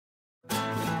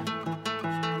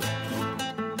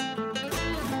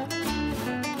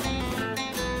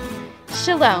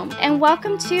Shalom, and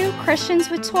welcome to Christians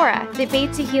with Torah, the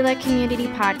Beit Tehillah Community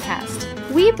Podcast.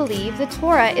 We believe the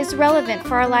Torah is relevant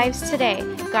for our lives today,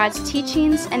 God's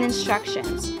teachings and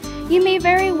instructions. You may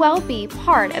very well be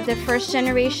part of the first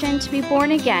generation to be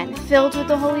born again, filled with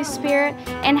the Holy Spirit,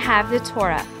 and have the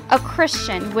Torah, a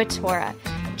Christian with Torah.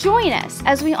 Join us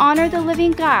as we honor the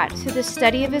living God through the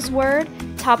study of His Word,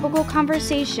 topical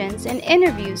conversations, and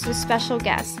interviews with special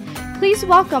guests. Please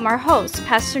welcome our hosts,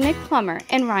 Pastor Nick Plummer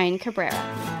and Ryan Cabrera.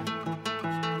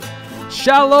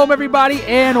 Shalom, everybody,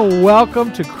 and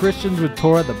welcome to Christians with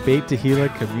Torah, the Beit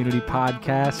Tehillah Community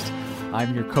Podcast.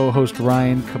 I'm your co-host,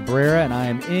 Ryan Cabrera, and I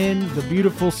am in the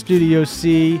beautiful Studio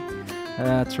C.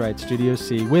 That's right, Studio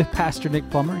C, with Pastor Nick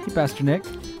Plummer. Hey, Pastor Nick.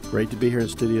 Great to be here in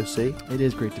Studio C. It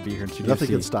is great to be here in Studio Nothing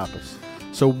C. can stop us.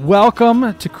 So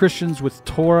welcome to Christians with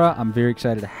Torah. I'm very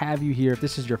excited to have you here. If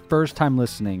this is your first time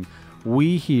listening,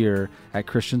 we here at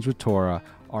Christians with Torah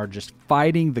are just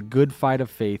fighting the good fight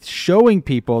of faith, showing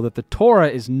people that the Torah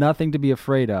is nothing to be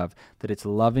afraid of, that it's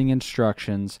loving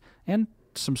instructions and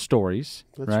some stories,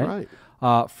 That's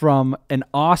right? From an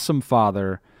awesome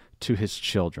father to his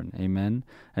children. Amen.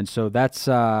 And so that's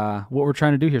what we're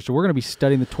trying to do here. So we're going to be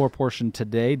studying the Torah portion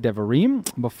today,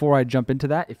 Devarim. Before I jump into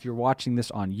that, if you're watching this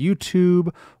on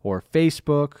YouTube or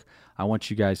Facebook, I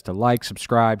want you guys to like,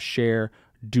 subscribe, share,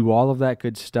 do all of that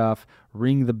good stuff,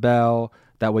 ring the bell.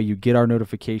 That way you get our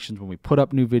notifications when we put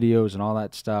up new videos and all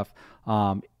that stuff.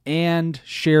 And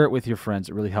share it with your friends.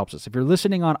 It really helps us. If you're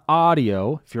listening on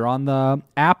audio, if you're on the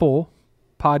Apple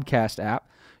podcast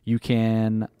app, you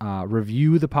can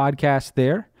review the podcast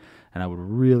there. And I would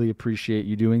really appreciate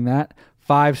you doing that.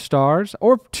 5 stars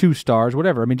or 2 stars,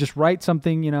 whatever. I mean, just write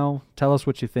something, tell us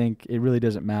what you think. It really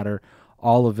doesn't matter.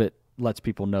 All of it lets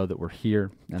people know that we're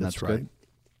here, and that's right. good.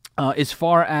 As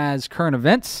far as current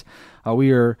events,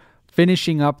 we are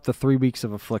finishing up the 3 weeks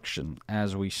of affliction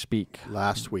as we speak.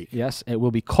 Last week. Yes, it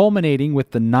will be culminating with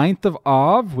the 9th of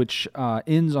Av, which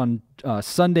ends on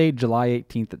Sunday, July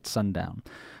 18th at sundown.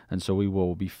 And so we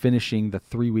will be finishing the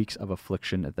 3 weeks of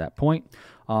affliction at that point.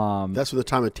 That's from the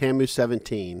time of Tammuz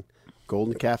 17,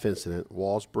 Golden Calf Incident,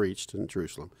 walls breached in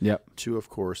Jerusalem. Yep. To, of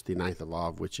course, the 9th of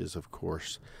Av, which is, of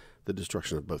course, the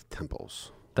destruction of both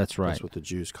temples. That's right. That's what the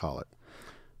Jews call it.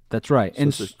 That's right. So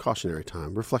it's a cautionary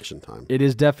time, reflection time. It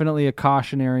is definitely a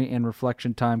cautionary and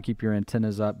reflection time. Keep your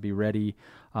antennas up. Be ready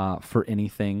for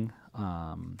anything.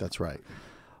 That's right.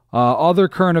 Other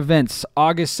current events.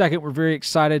 August 2nd, we're very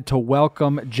excited to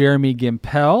welcome Jeremy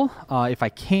Gimpel. If I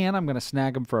can, I'm going to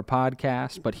snag him for a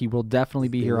podcast, but he will definitely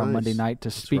be here on Monday night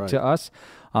to speak to us.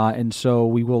 And so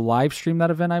we will live stream that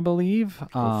event, I believe.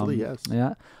 Hopefully, yes.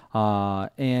 Yeah.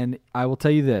 And I will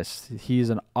tell you this. He is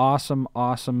an awesome,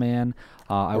 awesome man.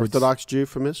 Orthodox Jew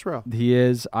from Israel. He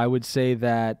is. I would say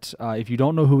that if you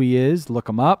don't know who he is, look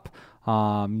him up.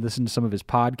 Listen to some of his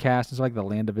podcasts. It's like the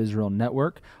Land of Israel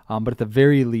Network. But at the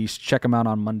very least, check him out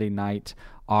on Monday night,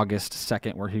 August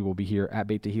 2nd, where he will be here at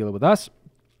Beit Tehillah with us.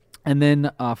 And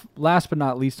then last but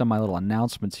not least on my little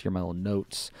announcements here, my little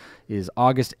notes, is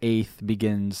August 8th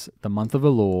begins the month of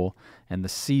Elul and the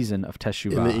season of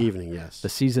Teshuvah. In the evening, yes. The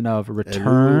season of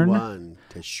return,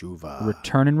 Teshuvah.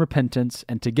 Return and repentance.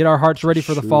 And to get our hearts ready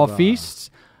for the fall feasts,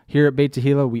 here at Beit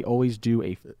Tehillah, we always do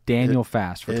a Daniel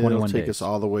fast for 21 days. It'll take us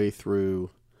all the way through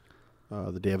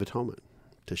the Day of Atonement,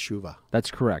 Teshuvah. That's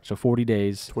correct. So 40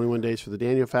 days. 21 days for the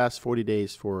Daniel fast, 40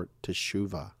 days for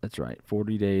Teshuvah. That's right.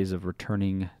 40 days of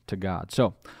returning to God.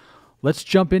 So let's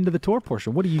jump into the Torah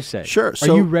portion. What do you say? Sure. Are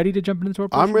you ready to jump into the Torah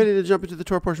portion? I'm ready to jump into the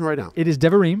Torah portion right now. It is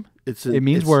Devarim. It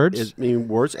means words. It means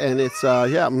words, and it's,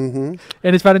 And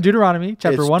it's found in Deuteronomy,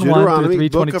 chapter 1, 1 through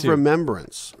 3:22. Book of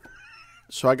Remembrance.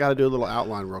 So I got to do a little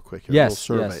outline real quick here. Yes,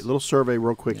 a little survey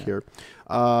real quick here.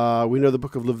 We know the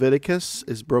book of Leviticus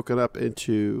is broken up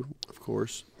into, of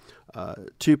course,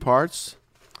 2 parts.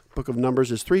 Book of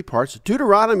Numbers is 3 parts.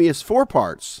 Deuteronomy is 4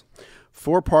 parts.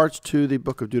 4 parts to the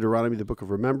book of Deuteronomy, the book of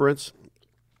remembrance.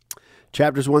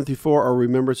 Chapters 1 through 4 are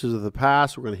remembrances of the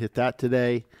past. We're going to hit that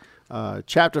today.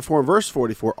 Chapter 4 and verse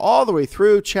 44, all the way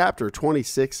through chapter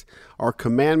 26 are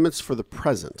commandments for the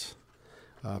present.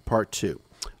 Part 2.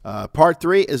 Part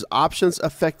 3 is options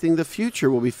affecting the future,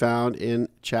 will be found in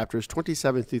chapters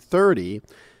 27 through 30.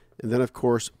 And then, of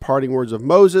course, parting words of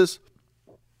Moses,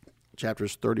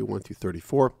 chapters 31 through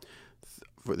 34.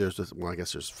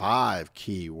 There's 5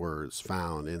 key words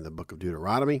found in the book of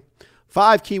Deuteronomy.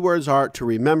 5 key words are to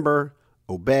remember,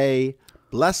 obey,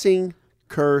 blessing,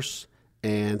 curse,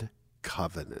 and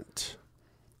covenant.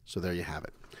 So there you have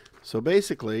it. So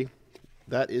basically,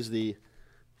 that is the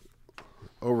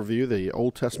overview, the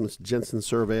Old Testament's Jensen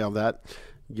survey of that.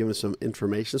 giving us some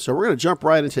information. So we're going to jump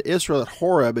right into Israel at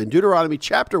Horeb in Deuteronomy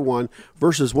chapter 1,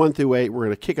 verses 1 through 8. We're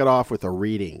going to kick it off with a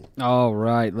reading. All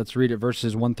right, let's read it.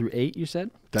 Verses 1 through 8, you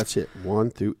said? That's it, 1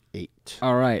 through 8.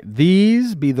 All right.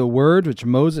 These be the words which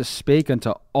Moses spake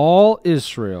unto all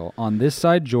Israel on this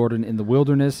side Jordan in the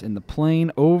wilderness, in the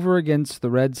plain over against the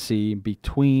Red Sea,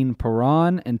 between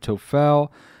Paran and Tophel,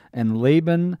 and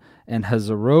Laban, and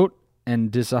Hazarot,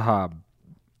 and Dizahab.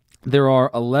 There are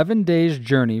 11 days'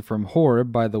 journey from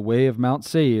Horeb by the way of Mount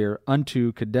Seir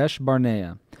unto Kadesh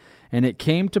Barnea. And it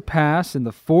came to pass in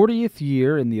the 40th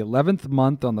year, in the 11th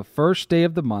month, on the first day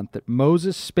of the month, that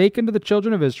Moses spake unto the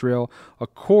children of Israel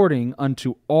according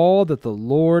unto all that the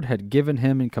Lord had given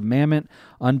him in commandment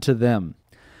unto them.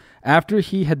 After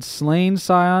he had slain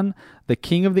Sihon, the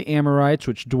king of the Amorites,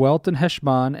 which dwelt in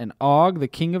Heshbon, and Og, the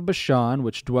king of Bashan,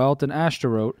 which dwelt in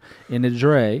Ashtaroth, in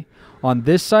Edrei, on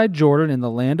this side Jordan, in the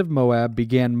land of Moab,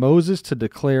 began Moses to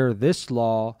declare this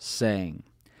law, saying,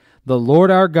 The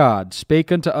Lord our God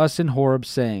spake unto us in Horeb,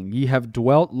 saying, Ye have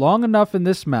dwelt long enough in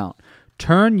this mount.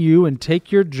 Turn you and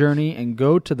take your journey, and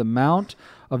go to the mount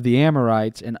of the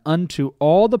Amorites, and unto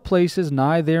all the places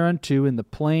nigh thereunto, in the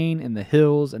plain, in the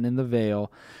hills, and in the vale,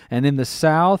 and in the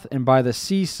south, and by the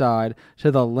seaside,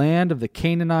 to the land of the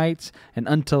Canaanites, and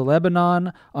unto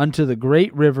Lebanon, unto the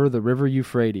great river, the river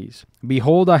Euphrates.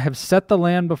 Behold, I have set the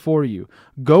land before you.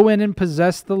 Go in and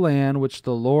possess the land which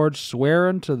the Lord sware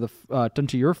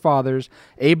unto your fathers,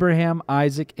 Abraham,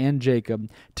 Isaac, and Jacob,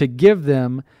 to give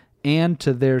them and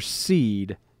to their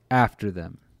seed after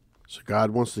them. So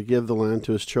God wants to give the land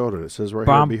to his children. It says right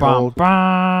here, behold,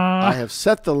 I have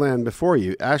set the land before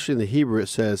you. Actually, in the Hebrew, it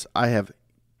says, I have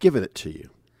given it to you.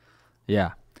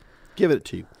 Yeah. Given it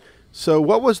to you. So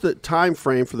what was the time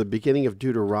frame for the beginning of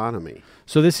Deuteronomy?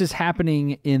 So this is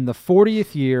happening in the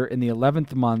 40th year, in the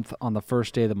 11th month, on the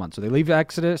first day of the month. So they leave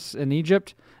Exodus in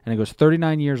Egypt, and it goes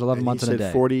 39 years, 11 months, and a day. He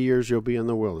said 40 years you'll be in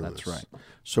the wilderness. That's right.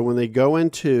 So when they go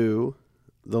into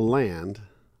the land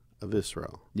of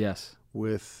Israel, yes,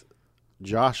 with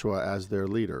Joshua as their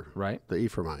leader, right, the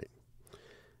Ephraimite,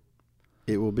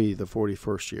 it will be the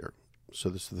 41st year. So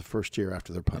this is the first year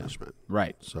after their punishment. Yeah.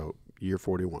 Right. So year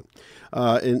 41.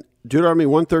 In Deuteronomy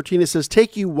 1:13, it says,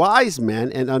 Take you wise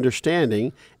men and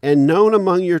understanding, and known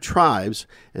among your tribes,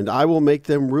 and I will make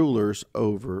them rulers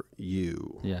over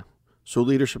you. Yeah. So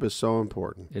leadership is so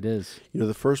important. It is. You know,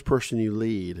 the first person you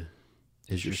lead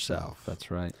is yourself.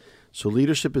 That's right. So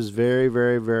leadership is very,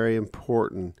 very, very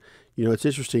important. You know, it's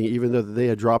interesting, even though they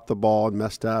had dropped the ball and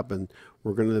messed up and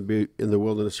were going to be in the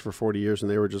wilderness for 40 years and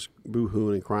they were just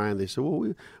boo-hooing and crying, they said,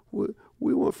 well,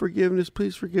 we want forgiveness.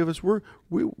 Please forgive us.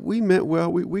 We meant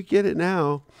well. We get it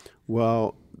now.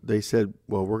 Well, they said,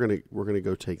 well, we're going to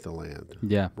go take the land.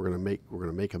 Yeah. We're going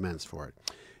to make amends for it.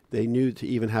 They knew to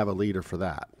even have a leader for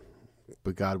that,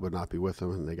 but God would not be with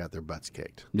them, and they got their butts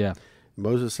kicked. Yeah.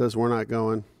 Moses says, we're not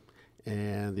going.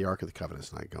 And the Ark of the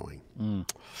Covenant's not going. And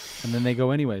then they go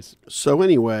anyways. So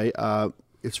anyway,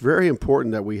 it's very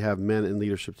important that we have men in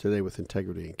leadership today with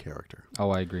integrity and character. Oh,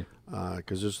 I agree.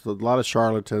 Because there's a lot of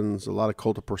charlatans, a lot of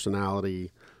cult of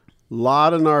personality, a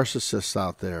lot of narcissists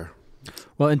out there.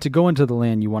 Well, and to go into the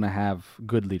land, you want to have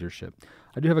good leadership.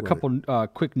 I do have a couple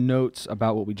quick notes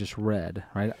about what we just read,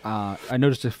 right? I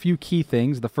noticed a few key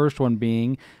things. The first one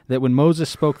being that when Moses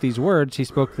spoke these words, he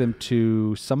spoke them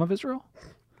to some of Israel?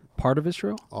 Part of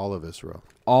Israel? All of Israel.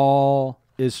 All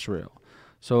Israel.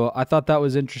 So I thought that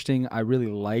was interesting. I really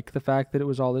like the fact that it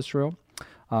was all Israel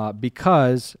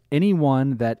because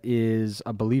anyone that is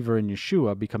a believer in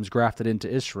Yeshua becomes grafted into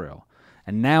Israel.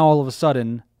 And now all of a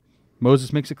sudden,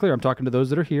 Moses makes it clear. I'm talking to those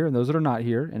that are here and those that are not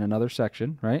here in another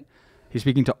section, right? He's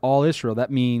speaking to all Israel. That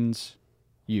means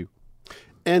you.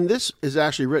 And this is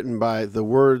actually written by the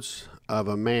words of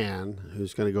a man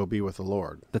who's going to go be with the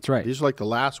Lord. That's right. These are like the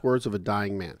last words of a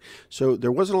dying man. So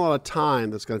there wasn't a lot of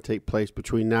time that's going to take place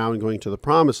between now and going to the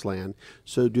promised land.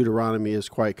 So Deuteronomy is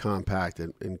quite compact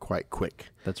and quite quick.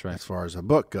 That's right. As far as a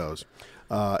book goes.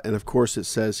 And of course it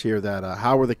says here that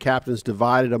how were the captains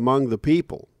divided among the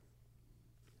people?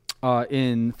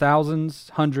 In thousands,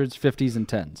 hundreds, 50s, and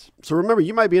 10s. So remember,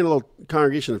 you might be in a little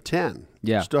congregation of 10.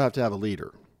 Yeah. You still have to have a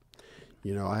leader.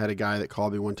 You know, I had a guy that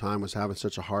called me one time, was having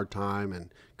such a hard time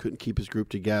and couldn't keep his group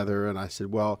together. And I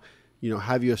said, well, you know,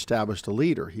 have you established a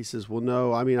leader? He says, well,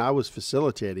 no, I mean, I was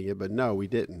facilitating it, but no, we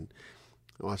didn't.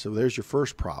 Well, I said, well, there's your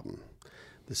first problem.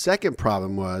 The second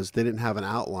problem was they didn't have an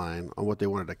outline on what they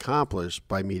wanted to accomplish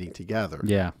by meeting together.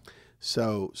 Yeah.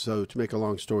 So to make a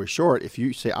long story short, if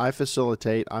you say, I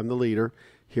facilitate, I'm the leader,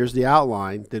 here's the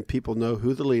outline, then people know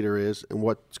who the leader is and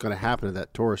what's going to happen in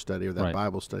that Torah study or that Right.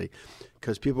 Bible study.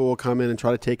 Because people will come in and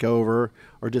try to take over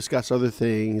or discuss other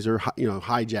things or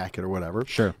hijack it or whatever.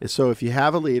 Sure. And so if you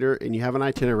have a leader and you have an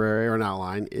itinerary or an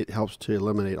outline, it helps to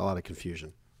eliminate a lot of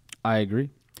confusion. I agree.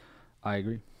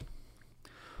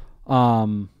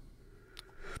 One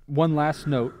last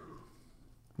note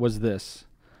was this.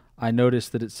 I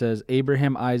noticed that it says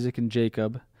Abraham, Isaac, and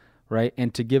Jacob, right?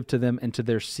 And to give to them and to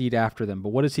their seed after them. But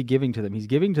what is he giving to them? He's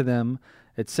giving to them,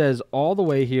 it says all the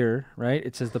way here, right?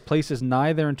 It says the place is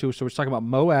nigh thereunto. So we're talking about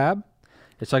Moab.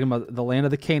 It's talking about the land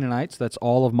of the Canaanites. That's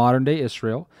all of modern-day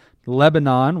Israel.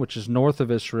 Lebanon, which is north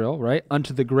of Israel, right?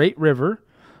 Unto the great river,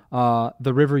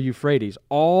 the river Euphrates,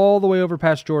 all the way over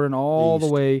past Jordan, all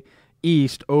the way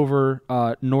east over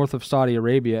north of Saudi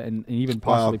Arabia and even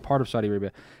possibly part of Saudi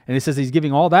Arabia. And it says he's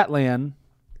giving all that land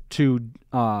to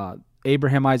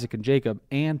Abraham, Isaac, and Jacob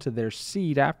and to their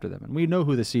seed after them. And we know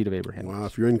who the seed of Abraham is. Well,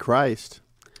 if you're in Christ,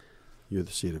 you're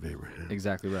the seed of Abraham.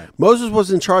 Exactly right. Moses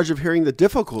was in charge of hearing the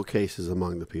difficult cases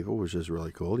among the people, which is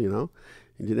really cool, you know.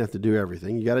 You didn't have to do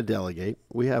everything. You got to delegate.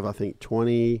 We have, I think,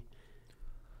 29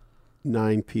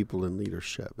 people in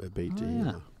leadership at Beit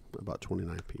Tehillah, about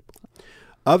 29 people.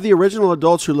 Of the original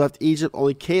adults who left Egypt,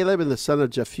 only Caleb and the son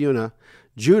of Jephunneh,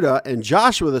 Judah, and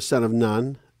Joshua the son of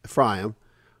Nun, Ephraim,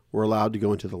 were allowed to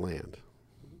go into the land.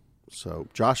 So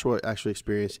Joshua actually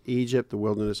experienced Egypt, the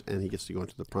wilderness, and he gets to go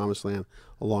into the promised land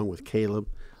along with Caleb.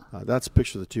 That's a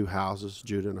picture of the two houses,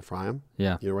 Judah and Ephraim.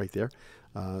 Yeah. You're right there.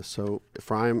 So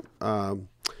Ephraim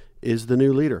is the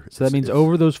new leader. So that means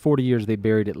over those 40 years, they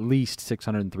buried at least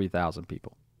 603,000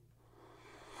 people.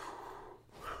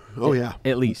 Oh, yeah.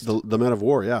 At least. The men of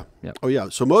war, yeah. Yep. Oh, yeah.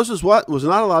 So Moses was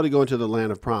not allowed to go into the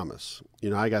land of promise. You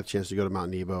know, I got a chance to go to Mount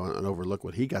Nebo and overlook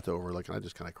what he got to overlook, and I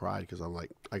just kind of cried because I'm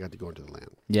like, I got to go into the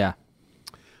land. Yeah.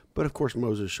 But, of course,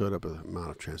 Moses showed up at the Mount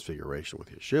of Transfiguration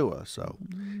with Yeshua, so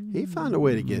he found a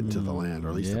way to get into the land, or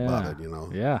at least above it, you know.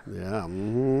 Yeah. Yeah.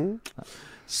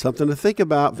 Something to think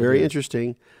about. Very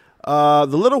interesting. The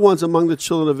little ones among the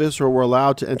children of Israel were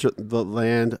allowed to enter the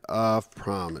land of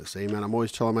promise. Amen. I'm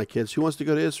always telling my kids, who wants to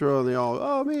go to Israel? And they all,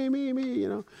 oh, me, you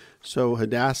know. So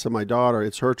Hadassah, my daughter,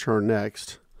 it's her turn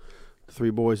next. The 3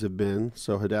 boys have been.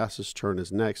 So Hadassah's turn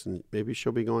is next, and maybe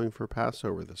she'll be going for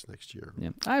Passover this next year.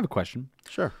 Yeah. I have a question.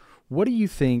 Sure. What do you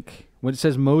think, when it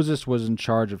says Moses was in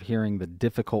charge of hearing the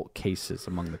difficult cases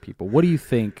among the people, what do you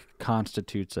think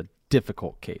constitutes a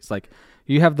difficult case? Like,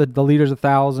 you have the leaders of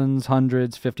thousands,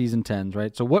 hundreds, 50s, and 10s,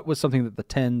 right? So what was something that the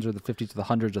 10s or the 50s or the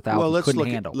hundreds or thousands couldn't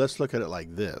handle? Let's look at it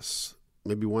like this.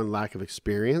 Maybe one, lack of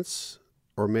experience,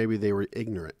 or maybe they were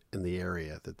ignorant in the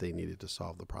area that they needed to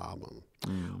solve the problem.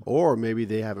 Or maybe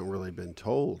they haven't really been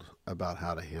told about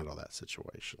how to handle that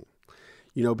situation.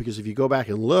 You know, because if you go back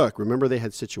and look, remember they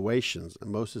had situations, and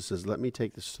Moses says, let me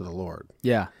take this to the Lord.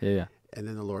 Yeah. And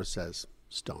then the Lord says,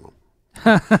 stone them.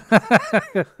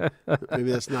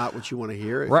 Maybe that's not what you want to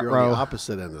hear if you're on the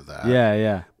opposite end of that.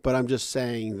 Yeah. But I'm just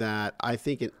saying that I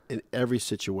think in every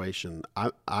situation,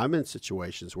 I'm in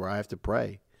situations where I have to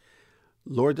pray,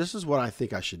 Lord, this is what I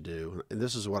think I should do, and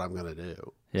this is what I'm going to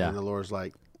do. Yeah. And the Lord's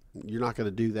like, you're not going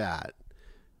to do that.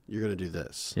 You're going to do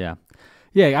this. Yeah.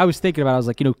 Yeah, I was thinking about it. I was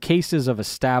like, cases of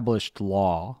established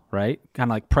law, right? Kind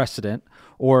of like precedent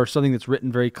or something that's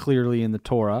written very clearly in the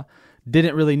Torah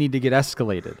didn't really need to get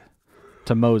escalated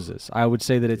to Moses. I would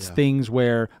say that it's things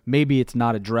where maybe it's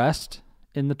not addressed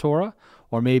in the Torah,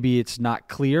 or maybe it's not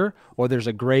clear, or there's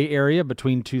a gray area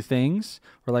between two things.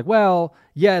 We're like, well,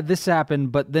 yeah, this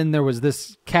happened, but then there was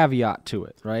this caveat to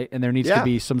it, right? And there needs to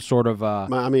be some sort of a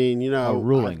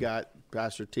ruling. I've got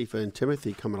Pastor Tifa and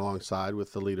Timothy coming alongside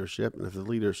with the leadership, and if the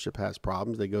leadership has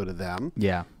problems, they go to them.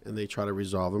 Yeah. And they try to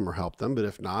resolve them or help them, but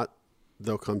if not,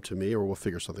 they'll come to me or we'll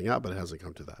figure something out, but it hasn't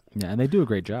come to that. Yeah, and they do a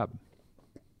great job.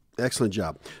 Excellent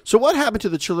job. So what happened to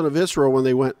the children of Israel when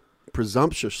they went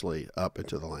presumptuously up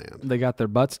into the land? They got their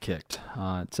butts kicked.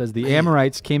 It says the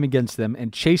Amorites came against them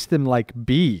and chased them like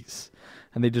bees,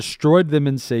 and they destroyed them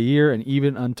in Seir and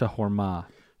even unto Hormah.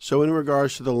 So in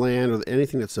regards to the land or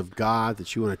anything that's of God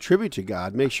that you want to attribute to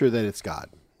God, make sure that it's God.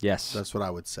 Yes. That's what I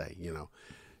would say,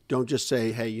 Don't just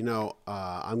say, hey,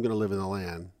 I'm going to live in the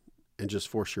land and just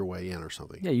force your way in or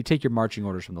something. Yeah, you take your marching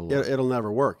orders from the Lord. It'll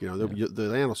never work. The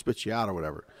land will spit you out or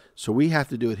whatever. So we have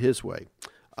to do it His way.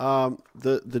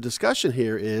 The discussion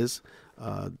here is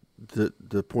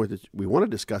the point that we want to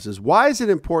discuss is, why is it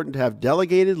important to have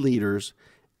delegated leaders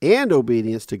and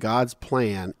obedience to God's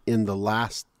plan in the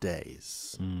last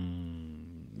days?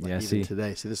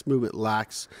 Today. See, this movement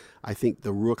lacks, I think,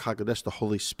 the Ruach HaKodesh, the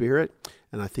Holy Spirit,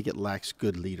 and I think it lacks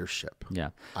good leadership. Yeah.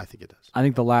 I think it does. I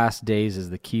think the last days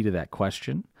is the key to that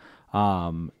question.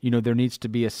 There needs to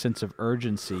be a sense of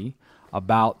urgency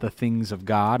about the things of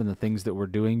God and the things that we're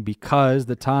doing, because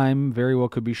the time very well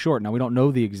could be short. Now, we don't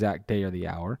know the exact day or the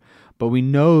hour, but we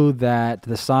know that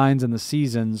the signs and the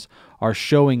seasons are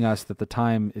showing us that the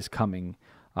time is coming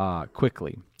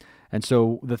quickly. And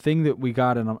so the thing that we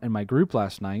got in my group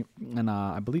last night, and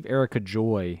I believe Erica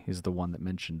Joy is the one that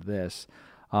mentioned this,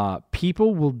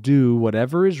 people will do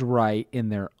whatever is right in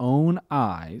their own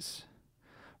eyes,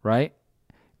 right,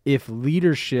 if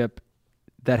leadership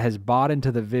that has bought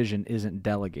into the vision isn't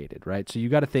delegated, right? So you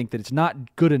got to think that it's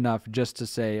not good enough just to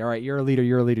say, all right, you're a leader,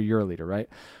 you're a leader, you're a leader, right?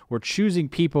 We're choosing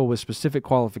people with specific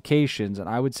qualifications, and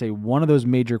I would say one of those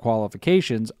major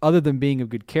qualifications, other than being of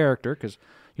good character, because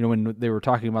when they were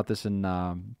talking about this in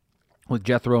with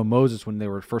Jethro and Moses, when they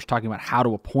were first talking about how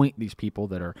to appoint these people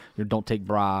that are don't take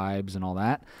bribes and all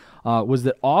that, was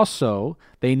that also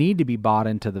they need to be bought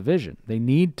into the vision. They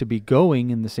need to be going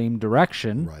in the same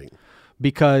direction, Right.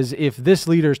 Because if this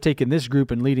leader is taking this group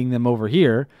and leading them over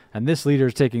here, and this leader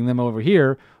is taking them over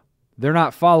here, they're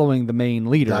not following the main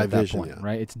leader at that point,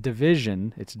 right? It's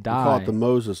division. It's We call it the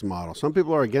Moses model. Some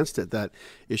people are against it, that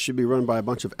it should be run by a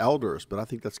bunch of elders, but I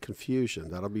think that's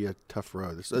confusion. That'll be a tough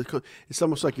road. It's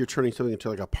almost like you're turning something into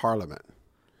like a parliament,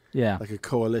 Yeah. like a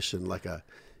coalition, like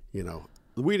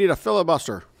we need a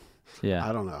filibuster. Yeah.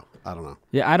 I don't know.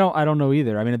 Yeah, I don't know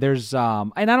either. I mean, there's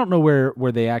and I don't know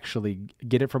where they actually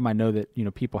get it from. I know that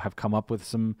people have come up with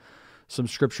some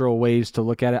scriptural ways to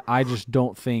look at it. I just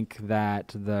don't think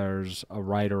that there's a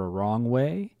right or a wrong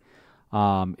way.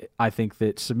 I think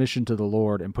that submission to the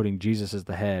Lord and putting Jesus as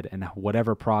the head, and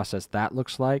whatever process that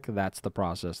looks like, that's the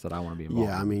process that I want to be involved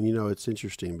in. Yeah, I mean, it's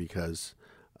interesting because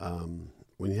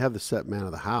when you have the set man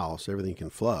of the house, everything can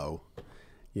flow.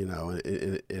 And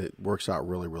it works out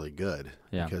really, really good.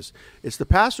 Yeah. Because it's the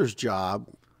pastor's job,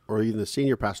 or even the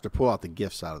senior pastor, to pull out the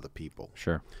gifts out of the people.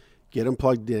 Sure. Get them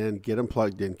plugged in, get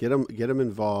them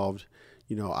involved.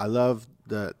 I love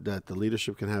that the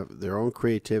leadership can have their own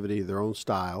creativity, their own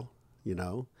style,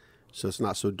 so it's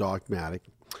not so dogmatic.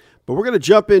 But we're going to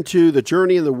jump into the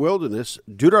journey in the wilderness,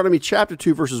 Deuteronomy chapter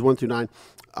 2, verses 1 through 9.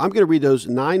 I'm going to read those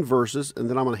 9 verses, and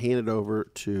then I'm going to hand it over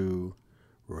to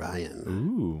Ryan.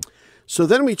 Ooh. So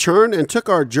then we turned and took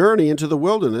our journey into the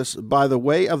wilderness by the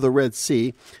way of the Red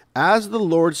Sea, as the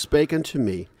Lord spake unto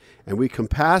me, and we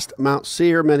compassed Mount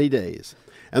Seir many days.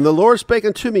 And the Lord spake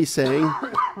unto me, saying,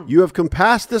 You have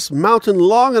compassed this mountain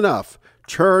long enough.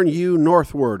 Turn you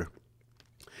northward.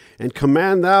 And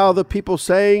command thou the people,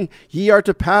 saying, Ye are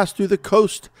to pass through the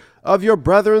coast of your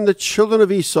brethren, the children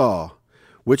of Esau,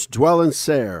 which dwell in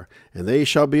Seir, and they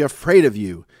shall be afraid of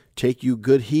you. Take you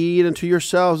good heed unto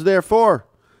yourselves, therefore.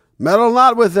 Meddle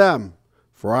not with them,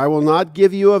 for I will not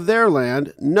give you of their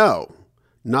land, no,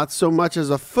 not so much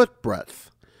as a footbreadth,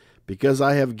 because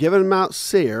I have given Mount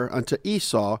Seir unto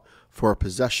Esau for a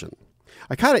possession.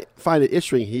 I kind of find it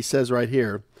interesting, he says right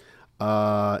here,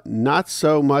 not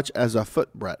so much as a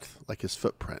footbreadth, like his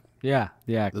footprint. Yeah.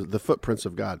 The footprints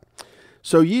of God.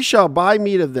 So ye shall buy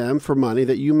meat of them for money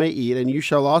that you may eat, and you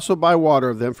shall also buy water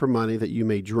of them for money that you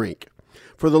may drink.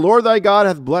 For the Lord thy God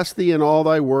hath blessed thee in all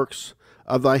thy works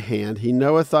of thy hand. He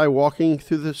knoweth thy walking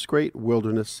through this great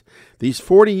wilderness. These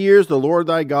 40 years the Lord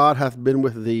thy God hath been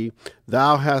with thee.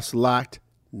 Thou hast lacked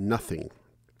nothing.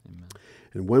 Amen.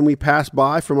 And when we passed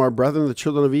by from our brethren the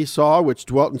children of Esau, which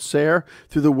dwelt in Seir,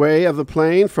 through the way of the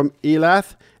plain, from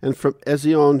Elath and from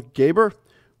Ezion-Geber,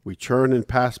 we turned and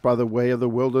passed by the way of the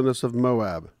wilderness of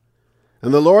Moab.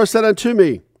 And the Lord said unto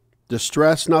me,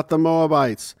 Distress not the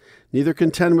Moabites, neither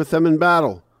contend with them in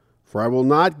battle. For I will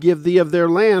not give thee of their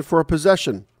land for a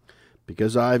possession,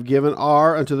 because I have given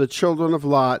Ar unto the children of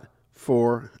Lot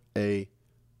for a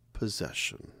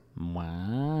possession.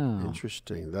 Wow.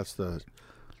 Interesting. That's the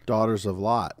daughters of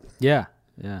Lot. Yeah,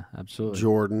 absolutely.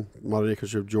 Jordan, modern-day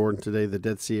country of Jordan today, the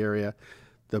Dead Sea area.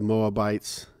 The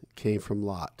Moabites came from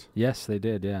Lot. Yes, they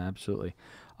did. Yeah, absolutely.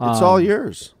 It's all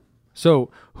yours. So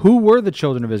who were the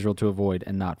children of Israel to avoid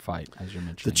and not fight, as you're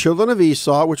mentioning? The children of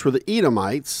Esau, which were the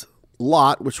Edomites,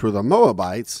 Lot, which were the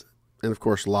Moabites, and of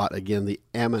course Lot, again, the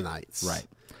Ammonites. Right.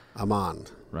 Ammon.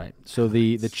 Right. So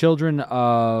the children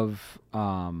of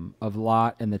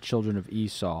Lot and the children of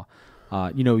Esau,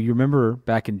 you remember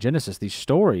back in Genesis these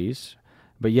stories,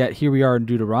 but yet here we are in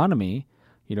Deuteronomy,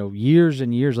 years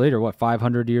and years later,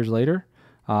 500 years later?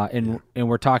 And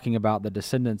we're talking about the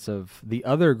descendants of the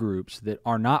other groups that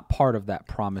are not part of that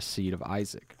promised seed of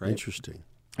Isaac, right? Interesting.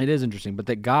 It is interesting, but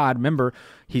that God, remember,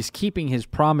 he's keeping his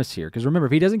promise here. Because remember,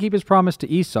 if he doesn't keep his promise to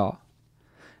Esau,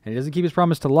 and he doesn't keep his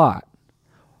promise to Lot,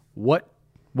 what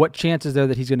chance is there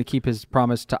that he's going to keep his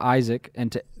promise to Isaac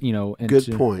and to,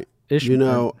 Good point.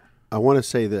 Ishmael? I want to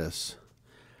say this.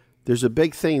 There's a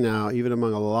big thing now, even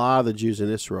among a lot of the Jews in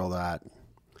Israel, that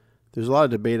there's a lot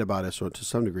of debate about Israel to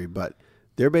some degree, but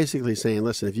they're basically saying,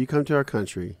 listen, if you come to our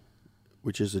country,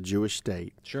 which is a Jewish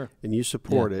state, Sure. and you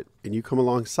support it, and you come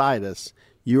alongside us,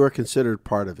 you are considered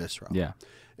part of Israel. Yeah.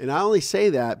 And I only say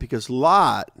that because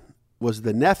Lot was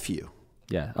the nephew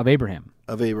Yeah. Of Abraham.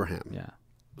 of Abraham. Yeah.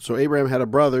 So Abraham had a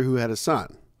brother who had a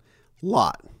son,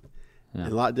 Lot. Yeah.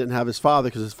 And Lot didn't have his father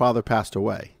because his father passed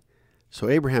away. So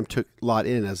Abraham took Lot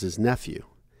in as his nephew.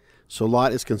 So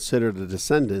Lot is considered a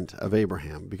descendant of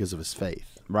Abraham because of his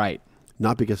faith, Right.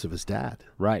 not because of his dad,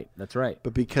 Right. That's right.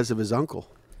 but because of his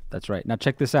uncle. That's right. Now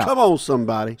check this out. Come on,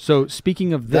 somebody. So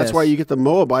speaking of this, That's why you get the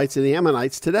Moabites and the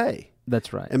Ammonites today.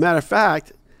 That's right. As a matter of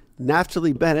fact,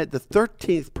 Naphtali Bennett, the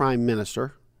 13th prime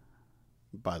minister,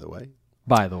 by the way,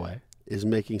 is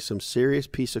making some serious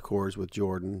peace accords with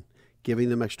Jordan, giving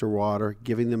them extra water,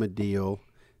 giving them a deal.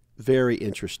 Very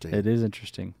interesting. It is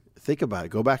interesting. Think about it.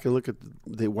 Go back and look at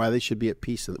why they should be at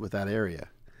peace with that area.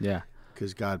 Yeah.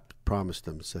 Because God promised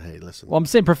them, said, hey, listen. Well, I'm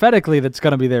saying prophetically that's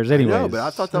going to be theirs anyway. No, but I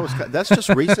thought that was, that's just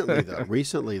recently, though.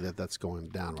 Recently that's going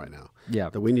down right now. Yeah.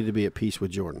 That we need to be at peace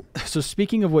with Jordan. So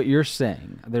speaking of what you're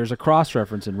saying, there's a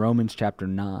cross-reference in Romans chapter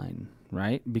 9,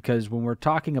 right? Because when we're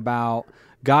talking about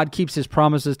God keeps his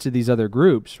promises to these other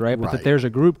groups, right? But that Right. there's a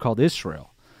group called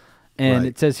Israel. And Right.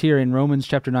 it says here in Romans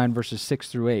chapter 9, verses 6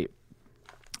 through 8,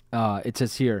 it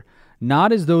says here,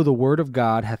 not as though the word of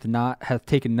God hath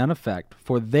taken none effect,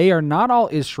 for they are not all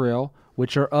Israel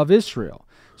which are of Israel.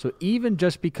 So even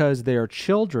just because they are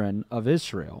children of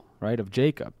Israel, right, of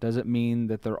Jacob, doesn't mean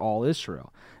that they're all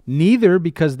Israel. Neither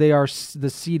because they are the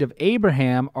seed of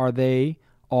Abraham are they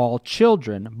all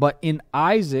children, but in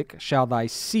Isaac shall thy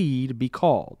seed be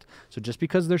called. So just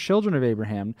because they're children of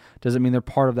Abraham doesn't mean they're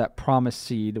part of that promised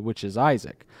seed, which is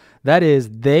Isaac. That is,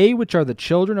 they which are the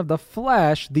children of the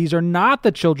flesh, these are not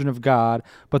the children of God,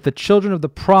 but the children of the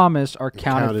promise are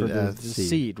counted for the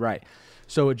seed. Right.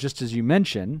 So just as you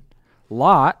mentioned,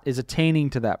 Lot is attaining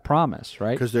to that promise,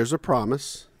 right? Because there's a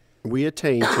promise. We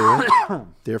attain to it.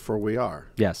 Therefore we are.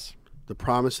 Yes. The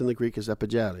promise in the Greek is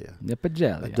epigelia. A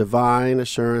Epigelia. divine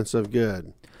assurance of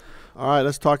good. All right,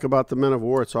 let's talk about the men of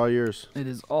war. It's all yours. It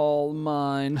is all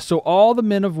mine. So all the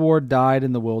men of war died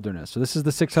in the wilderness. So this is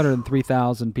the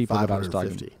 603,000 people that I was talking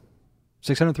about. 550.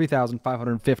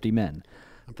 603,550 men.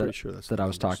 I'm pretty sure that's that the I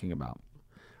was numbers. talking about.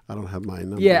 I don't have my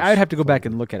numbers. Yeah, I'd have to go back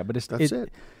and look at it, but That's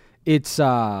it. It's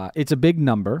a big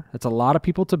number. That's a lot of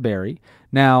people to bury.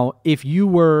 Now, if you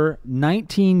were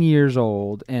 19 years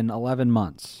old and 11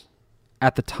 months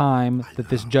at the time that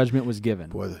this judgment was given,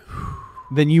 Boy,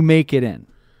 then you make it in,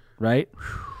 right?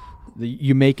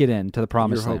 You make it in to the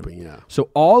promised you're land. hoping, yeah. So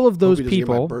all of those Hope he doesn't get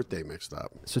my people. birthday mixed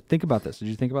up. So think about this. Did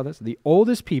you think about this? The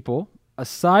oldest people,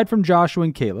 aside from Joshua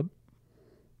and Caleb,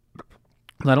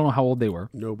 I don't know how old they were,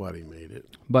 Nobody made it.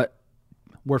 but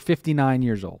were 59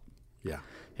 years old. Yeah.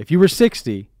 If you were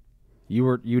 60,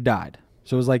 you died.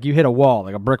 So it was like you hit a wall,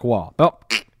 like a brick wall. Oh,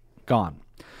 gone.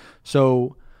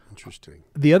 So Interesting.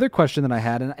 the other question that I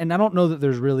had, and I don't know that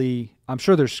there's really, I'm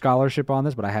sure there's scholarship on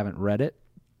this, but I haven't read it,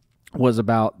 was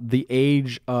about the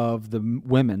age of the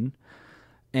women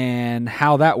and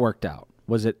how that worked out.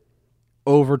 Was it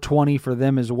over 20 for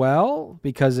them as well?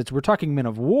 Because we're talking men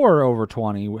of war over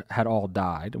 20 had all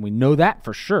died, and we know that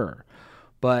for sure.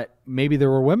 But maybe there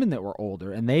were women that were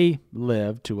older, and they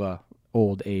lived to a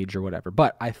old age or whatever.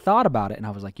 But I thought about it, and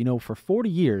I was like, for 40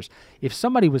 years, if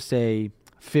somebody was, say,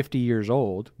 50 years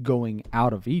old going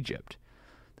out of Egypt,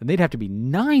 then they'd have to be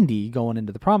 90 going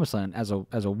into the promised land as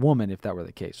a woman if that were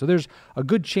the case. So there's a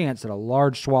good chance that a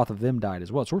large swath of them died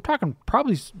as well. So we're talking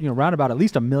probably around about at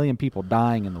least 1 million people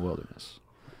dying in the wilderness.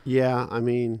 Yeah, I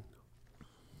mean,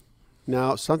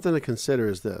 now something to consider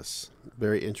is this.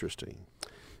 Very interesting.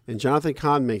 And Jonathan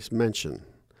Cahn makes mention.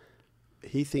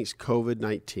 He thinks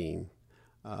COVID-19,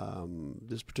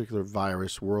 this particular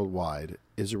virus worldwide,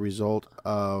 is a result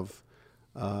of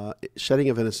shedding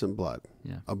of innocent blood,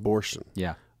 abortion,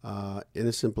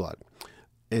 innocent blood.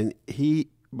 And he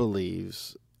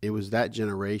believes it was that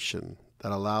generation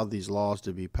that allowed these laws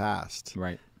to be passed.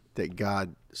 Right. That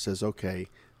God says, okay,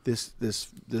 this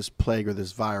plague or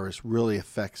this virus really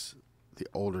affects the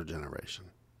older generation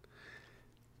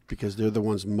because they're the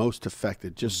ones most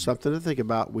affected. Just something to think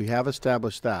about. We have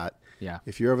established that. Yeah.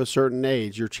 If you're of a certain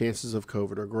age, your chances of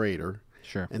COVID are greater.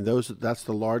 Sure. And that's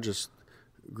the largest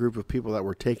group of people that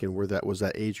were taken was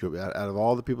that age group. Out of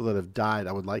all the people that have died,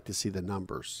 I would like to see the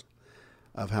numbers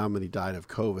of how many died of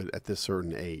COVID at this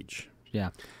certain age.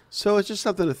 Yeah. So it's just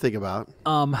something to think about.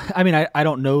 I mean, I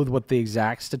don't know what the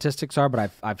exact statistics are,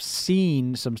 but I've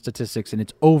seen some statistics, and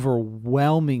it's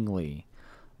overwhelmingly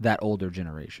that older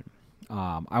generation.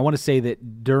 I want to say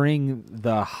that during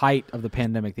the height of the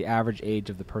pandemic, the average age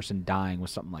of the person dying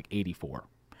was something like 84.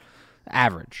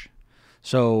 Average.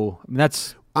 So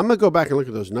that's... I'm going to go back and look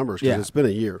at those numbers because it's been a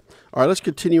year. All right, let's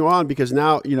continue on because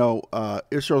now,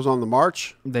 Israel's on the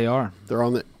march. They are. They're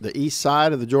on the east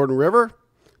side of the Jordan River.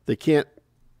 They can't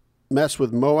mess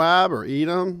with Moab or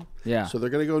Edom. Yeah. So they're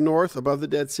going to go north above the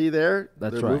Dead Sea there.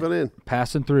 That's they're right. moving in.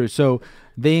 Passing through. So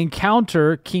they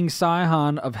encounter King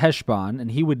Sihon of Heshbon,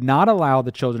 and he would not allow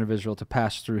the children of Israel to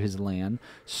pass through his land.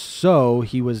 So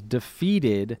he was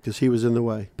defeated because he was in the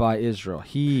way by Israel.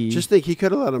 Just think, he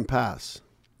could have let them pass.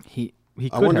 He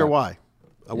I wonder why.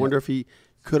 I wonder if he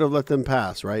could have let them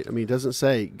pass, right? I mean, it doesn't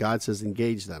say, God says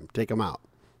engage them, take them out.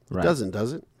 It doesn't,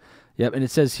 does it? Yep, and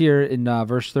it says here in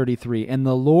verse 33, "And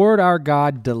the Lord our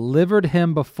God delivered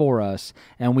him before us,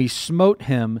 and we smote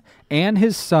him and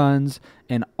his sons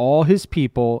and all his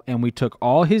people, and we took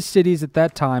all his cities at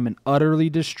that time and utterly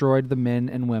destroyed the men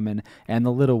and women and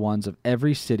the little ones of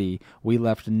every city. We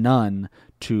left none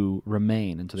to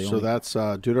remain." That's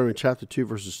Deuteronomy chapter 2,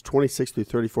 verses 26 through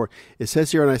 34. It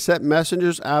says here, "And I sent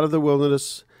messengers out of the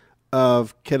wilderness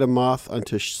of Kedemoth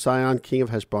unto Sihon, king of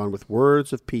Heshbon, with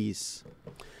words of peace,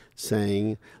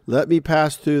 saying, Let me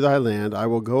pass through thy land. I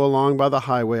will go along by the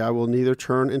highway. I will neither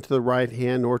turn into the right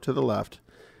hand nor to the left.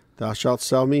 Thou shalt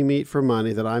sell me meat for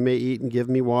money, that I may eat, and give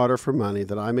me water for money,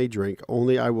 that I may drink.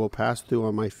 Only I will pass through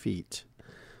on my feet.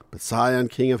 But Sihon,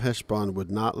 king of Heshbon,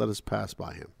 would not let us pass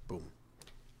by him." Boom.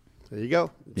 There you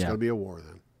go. It's going to be a war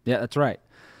then. Yeah, that's right.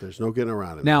 There's no getting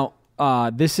around it. Now,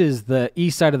 this is the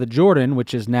east side of the Jordan,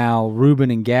 which is now Reuben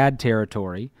and Gad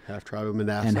territory. Half tribe of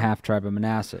Manasseh. And half tribe of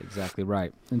Manasseh, exactly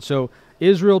right. And so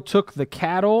Israel took the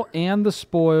cattle and the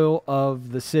spoil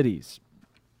of the cities.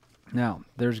 Now,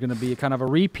 there's going to be a kind of a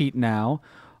repeat now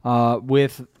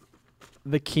with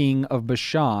the king of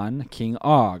Bashan, King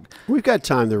Og. We've got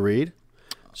time to read.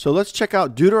 So let's check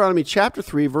out Deuteronomy chapter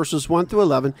 3, verses 1 through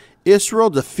 11. Israel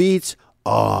defeats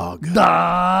Og. Here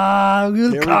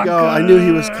we go. I knew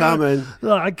he was coming.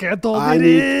 I can't hold I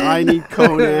need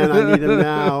Conan. I need him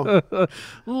now.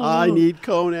 I need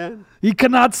Conan. He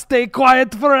cannot stay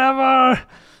quiet forever.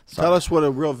 Tell us what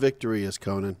a real victory is,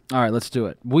 Conan. All right, let's do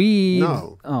it.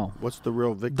 What's the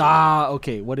real victory?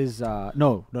 Okay. What is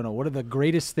no. What are the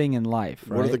greatest thing in life?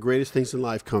 Right? What are the greatest things in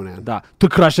life, Conan? To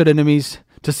crush your enemies,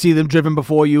 to see them driven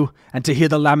before you, and to hear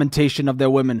the lamentation of their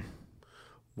women.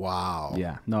 Wow.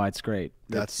 Yeah. No, it's great.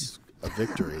 That's a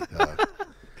victory.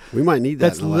 We might need that.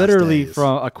 That's in the literally last days.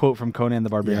 from a quote from Conan the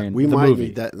Barbarian. Yeah, we the might movie.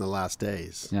 need that in the last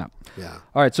days. Yeah. Yeah.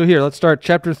 All right, so here, let's start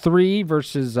chapter 3,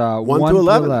 verses 1 to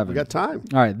 11. We got time.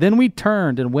 All right, then we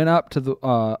turned and went up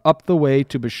the way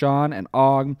to Bashan, and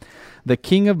Og, the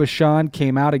king of Bashan,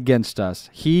 came out against us,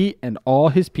 he and all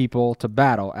his people, to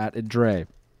battle at Edrei.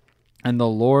 And the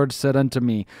Lord said unto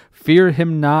me, Fear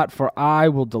him not, for I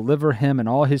will deliver him and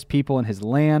all his people and his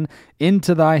land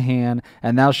into thy hand,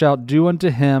 and thou shalt do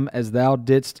unto him as thou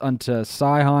didst unto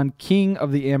Sihon, king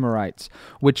of the Amorites,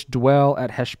 which dwell at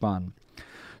Heshbon.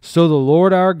 So the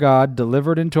Lord our God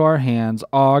delivered into our hands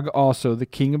Og also, the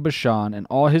king of Bashan, and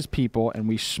all his people, and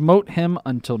we smote him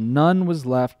until none was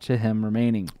left to him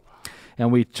remaining.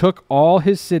 And we took all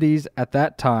his cities at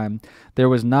that time. There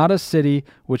was not a city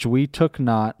which we took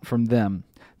not from them.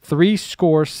 80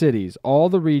 cities, all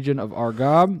the region of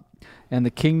Argob and the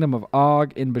kingdom of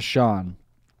Og in Bashan.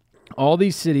 All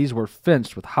these cities were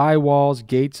fenced with high walls,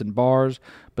 gates, and bars,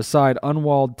 beside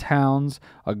unwalled towns,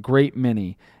 a great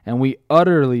many. And we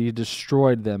utterly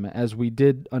destroyed them, as we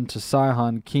did unto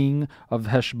Sihon, king of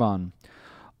Heshbon,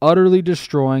 utterly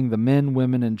destroying the men,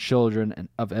 women, and children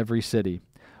of every city.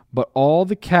 But all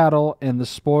the cattle and the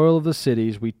spoil of the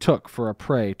cities we took for a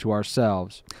prey to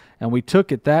ourselves. And we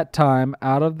took at that time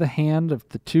out of the hand of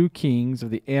the 2 kings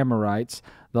of the Amorites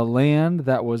the land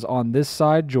that was on this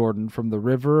side Jordan, from the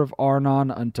river of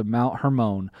Arnon unto Mount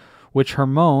Hermon, which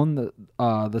Hermon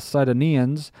the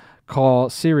Sidonians call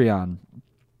Sirion,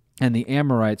 and the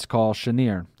Amorites call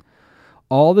Shinir.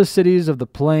 All the cities of the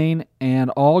plain, and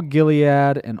all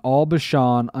Gilead, and all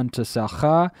Bashan, unto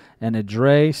Salcha and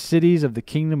Edrei, cities of the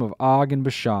kingdom of Og and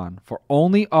Bashan. For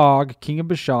only Og, king of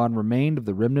Bashan, remained of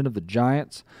the remnant of the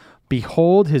giants.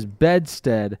 Behold, his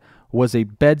bedstead was a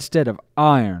bedstead of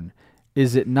iron.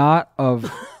 Is it not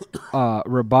of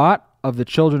Rabat, of the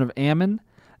children of Ammon?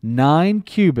 9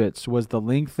 cubits was the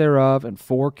length thereof, and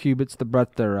 4 cubits the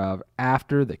breadth thereof,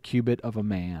 after the cubit of a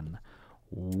man.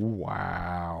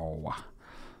 Wow.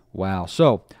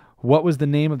 So, what was the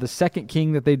name of the second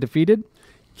king that they defeated?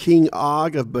 King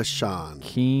Og of Bashan.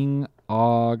 King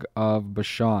Og of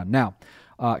Bashan. Now,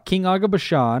 King Og of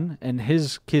Bashan and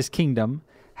his kingdom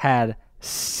had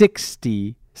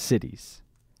 60 cities.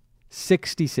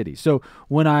 60 cities. So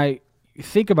when I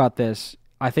think about this,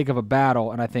 I think of a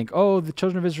battle and I think, oh, the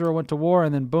children of Israel went to war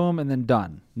and then boom and then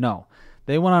done. No,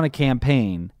 they went on a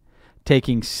campaign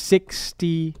taking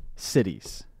 60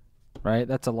 cities, right?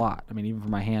 That's a lot. I mean, even for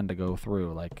my hand to go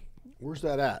through, like. Where's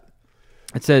that at?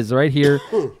 It says right here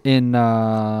in,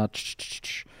 and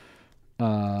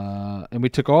we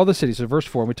took all the cities. So verse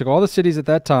 4, and we took all the cities at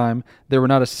that time. There were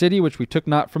not a city which we took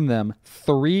not from them.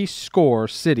 60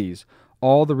 cities,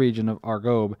 all the region of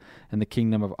Argob and the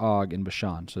kingdom of Og in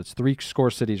Bashan. So it's 60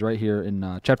 cities right here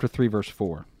in chapter 3, verse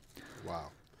 4.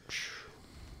 Wow.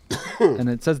 And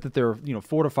it says that they're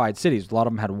fortified cities. A lot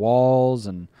of them had walls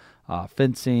and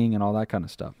fencing and all that kind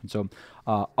of stuff. And so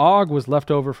Og was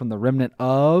left over from the remnant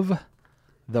of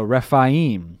the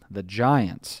Rephaim, the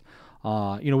giants.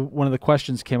 One of the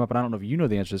questions came up, and I don't know if you know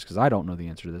the answer to this because I don't know the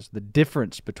answer to this, the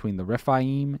difference between the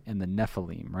Rephaim and the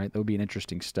Nephilim, right? That would be an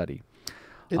interesting study.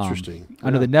 Interesting. I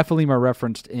know the Nephilim are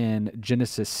referenced in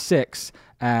Genesis 6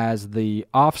 as the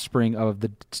offspring of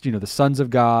the sons of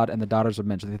God and the daughters of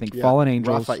men. So they think fallen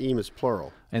angels. Rephaim is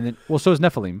plural. And then, so is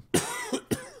Nephilim.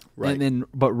 Right. And then,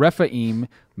 but Rephaim,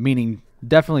 meaning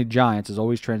definitely giants, is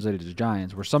always translated as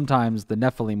giants, where sometimes the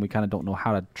Nephilim, we kind of don't know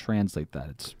how to translate that.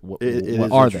 It's what is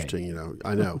are interesting, they?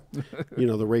 I know.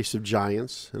 The race of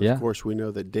giants. And of course, we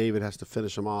know that David has to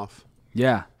finish them off.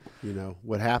 Yeah.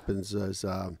 What happens is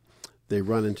they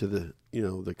run into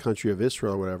the country of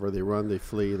Israel or whatever. They run, they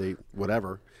flee, they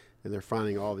whatever. And they're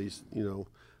finding all these,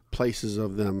 places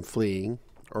of them fleeing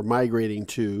or migrating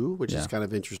to, which is kind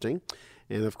of interesting.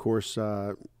 And of course,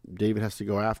 David has to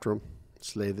go after them,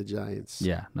 slay the giants.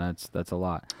 Yeah, that's a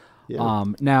lot. Yeah.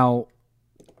 Now,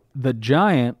 the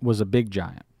giant was a big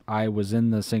giant. I was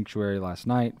in the sanctuary last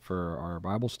night for our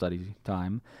Bible study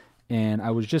time, and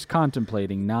I was just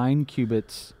contemplating 9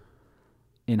 cubits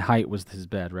in height was his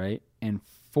bed, right? And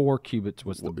 4 cubits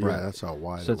was the breadth. Yeah, that's how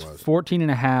wide so it was. it's 14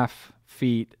 and a half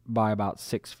feet by about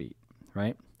 6 feet,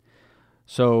 right?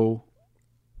 So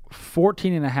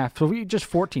 14 and a half. So we just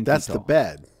 14 That's feet the tall.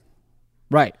 bed.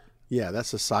 Right. Yeah,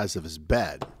 that's the size of his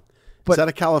bed. But- is that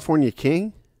a California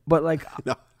king? But like,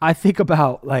 No. I think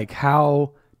about like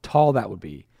how tall that would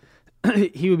be.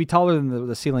 He would be taller than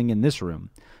the ceiling in this room.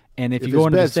 And if you his go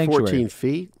into the bed's sanctuary, 14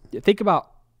 feet? think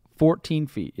about 14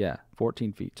 feet. Yeah,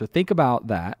 14 feet. So think about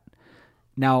that.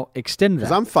 Now extend that.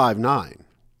 Because I'm 5'9".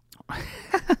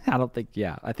 I don't think,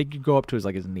 I think you go up to his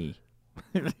knee.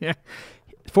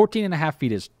 14 and a half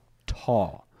feet is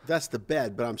tall. That's the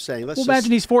bed, but I'm saying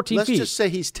Imagine he's 14 let's feet. just say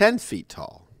he's 10 feet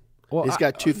tall. Well, He's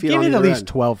got 2 feet give on it either at least end.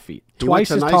 12 feet. He Twice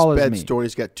went as to a tall nice as bed me. store, and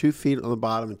he's got 2 feet on the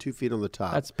bottom and 2 feet on the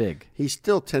top. That's big. He's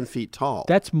still 10 feet tall.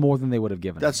 That's more than they would have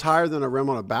given him. That's higher than a rim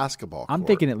on a basketball court. I'm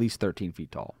thinking at least 13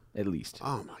 feet tall. At least.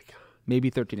 Oh, my God. Maybe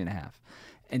 13 and a half.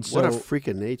 And so, What a freak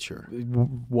of nature.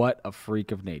 What a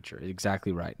freak of nature.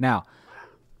 Exactly right. Now,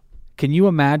 can you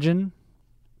imagine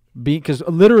because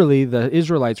literally the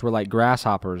Israelites were like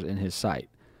grasshoppers in his sight.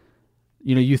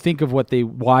 You think of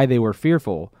why they were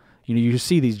fearful. You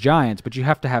see these giants, but you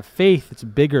have to have faith that's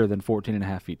bigger than 14 and a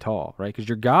half feet tall, right? Because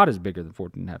your God is bigger than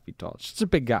 14 and a half feet tall. It's just a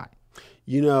big guy.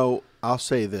 I'll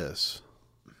say this.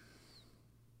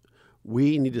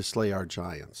 We need to slay our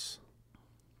giants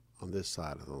on this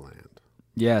side of the land.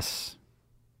 Yes.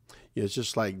 It's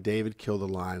just like David killed the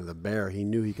lion and the bear. He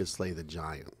knew he could slay the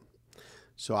giant.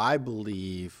 So I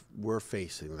believe we're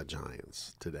facing the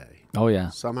giants today. Oh, yeah.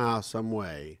 Somehow, some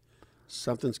way,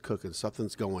 something's cooking,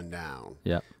 something's going down.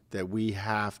 Yep. That we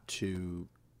have to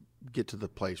get to the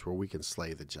place where we can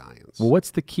slay the giants. Well, what's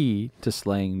the key to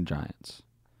slaying giants?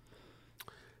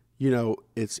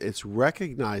 It's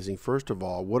recognizing, first of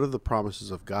all, what are the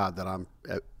promises of God that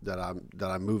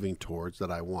I'm moving towards, that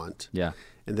I want. Yeah.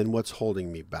 And then what's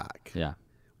holding me back. Yeah.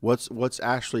 What's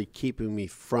actually keeping me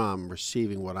from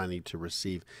receiving what I need to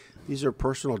receive. These are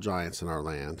personal giants in our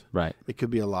land. Right. It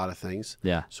could be a lot of things.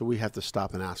 Yeah. So we have to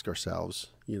stop and ask ourselves,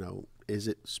 is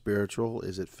it spiritual?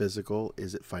 Is it physical?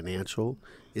 Is it financial?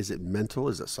 Is it mental?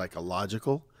 Is it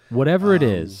psychological? Whatever it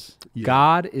is,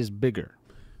 God is bigger.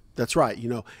 That's right.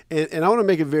 And I want to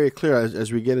make it very clear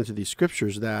as we get into these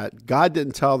scriptures that God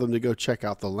didn't tell them to go check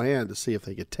out the land to see if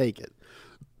they could take it.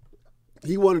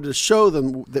 He wanted to show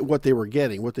them that what they were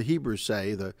getting. What the Hebrews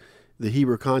say, the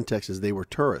Hebrew context is they were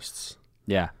tourists.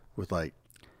 Yeah. With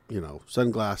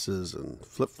sunglasses and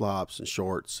flip-flops and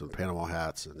shorts and Panama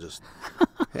hats and just,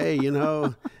 hey,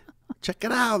 check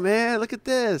it out, man. Look at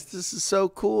this. This is so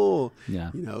cool.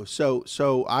 Yeah.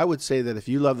 So I would say that if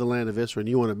you love the land of Israel and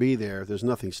you want to be there, there's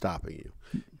nothing stopping you.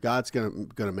 God's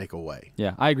gonna make a way.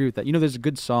 Yeah, I agree with that. There's a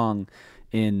good song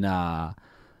in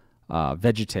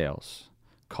VeggieTales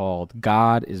called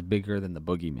 "God is Bigger Than the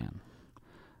Boogeyman."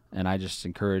 And I just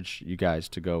encourage you guys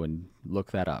to go and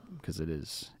look that up because it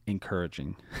is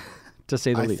encouraging, to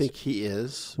say the I least. think he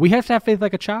is. We have to have faith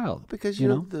like a child. Because, you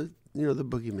know, know? the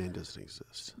boogeyman doesn't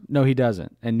exist. No, he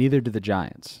doesn't. And neither do the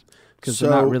Giants because they're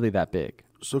So- not really that big.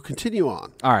 So continue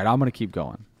on. All right, I'm going to keep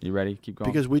going. You ready? Keep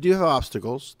going? Because we do have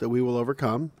obstacles that we will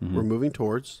overcome. We're moving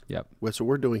towards. Yep. That's what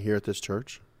we're doing here at this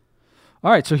church.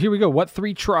 All right, so here we go. What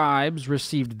 3 tribes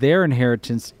received their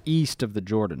inheritance east of the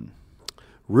Jordan?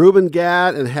 Reuben,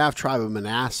 Gad, and half tribe of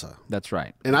Manasseh. That's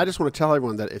right. And I just want to tell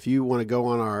everyone that if you want to go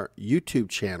on our YouTube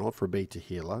channel for Beit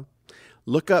Tehillah,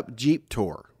 look up Jeep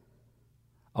Tour.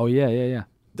 Oh, yeah.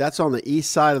 That's on the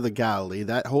east side of the Galilee.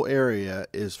 That whole area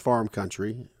is farm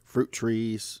country, fruit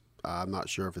trees. I'm not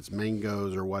sure if it's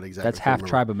mangoes or what exactly. That's half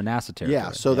tribe of Manasseh territory.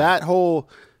 Yeah, so that whole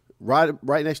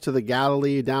right next to the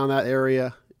Galilee, down that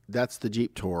area, that's the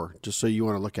Jeep Tour. Just so you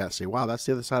want to look at it and say, wow, that's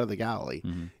the other side of the Galilee.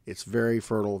 It's very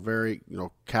fertile, very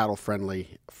cattle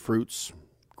friendly, fruits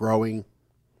growing,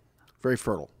 very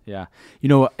fertile. Yeah.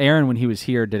 Aaron, when he was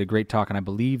here, did a great talk, and I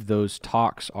believe those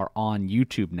talks are on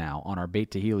YouTube now, on our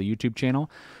Beit Tehillah YouTube channel.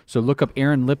 So look up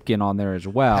Aaron Lipkin on there as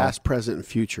well. Past, present, and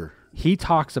future. He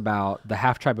talks about the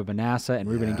half tribe of Manasseh and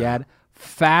Reuben and Gad.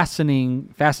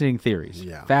 Fascinating theories.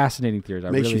 Yeah. Fascinating theories.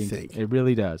 Makes you think. It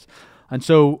really does. And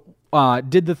so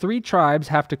did the 3 tribes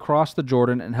have to cross the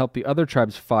Jordan and help the other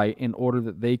tribes fight in order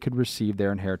that they could receive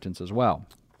their inheritance as well?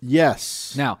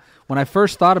 Yes. Now, when I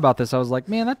first thought about this, I was like,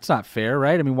 man, that's not fair,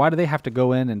 right? I mean, why do they have to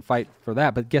go in and fight for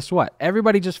that? But guess what?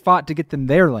 Everybody just fought to get them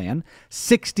their land.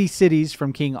 60 cities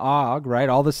from King Og, right?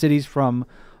 All the cities from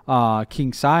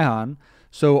King Sihon.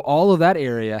 So all of that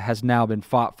area has now been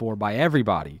fought for by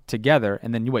everybody together.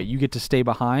 And then you get to stay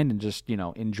behind and just,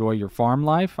 enjoy your farm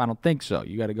life? I don't think so.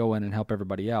 You got to go in and help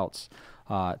everybody else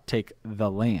take the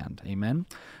land. Amen?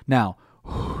 Now,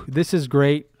 this is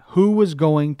great. Who was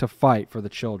going to fight for the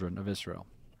children of Israel?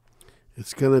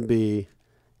 It's going to be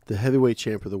the heavyweight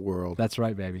champ of the world, That's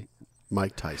right, baby.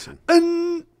 Mike Tyson.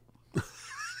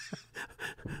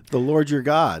 The Lord your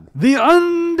God. The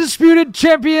undisputed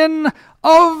champion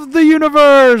of the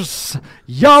universe,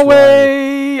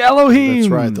 Yahweh Elohim. That's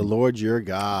right, the Lord your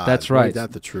God. That's right. Ain't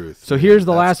that the truth? So here's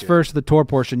the That's last good. verse of the Torah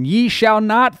portion. Ye shall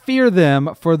not fear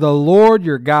them, for the Lord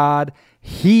your God,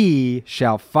 he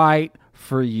shall fight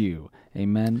for you.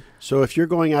 Amen. So if you're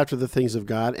going after the things of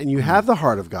God and you have the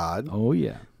heart of God, Oh,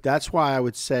 yeah. that's why I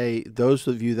would say those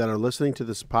of you that are listening to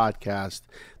this podcast,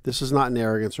 this is not an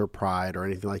arrogance or pride or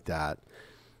anything like that,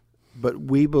 but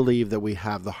we believe that we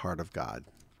have the heart of God.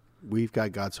 We've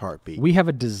got God's heartbeat. We have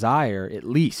a desire, at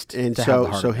least, And to have the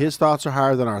so, heart so of God. his thoughts are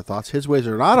higher than our thoughts. His ways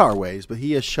are not our ways, but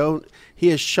he has shown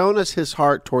us his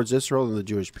heart towards Israel and the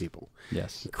Jewish people.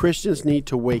 Yes. Christians need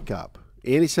to wake up.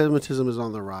 Anti-Semitism is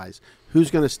on the rise. Who's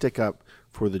going to stick up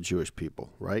for the Jewish people,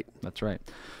 right? That's right.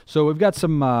 So we've got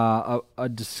some a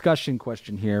discussion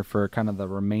question here for kind of the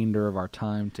remainder of our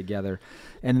time together.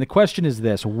 And the question is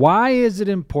this: why is it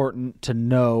important to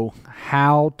know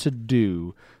how to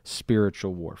do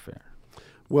spiritual warfare?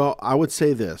 Well, I would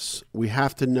say this. We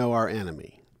have to know our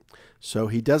enemy. So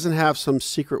he doesn't have some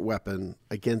secret weapon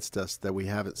against us that we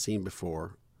haven't seen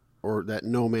before or that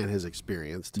no man has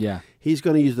experienced. Yeah. He's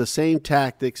going to use the same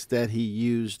tactics that he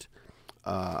used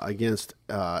against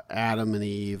Adam and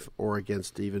Eve or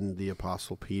against even the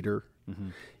Apostle Peter.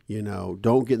 Mm-hmm.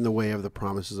 Don't get in the way of the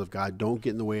promises of God. Don't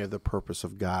get in the way of the purpose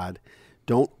of God.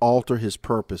 Don't alter his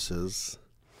purposes.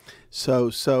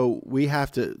 So we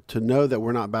have to know that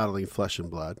we're not battling flesh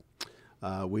and blood.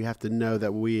 We have to know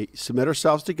that we submit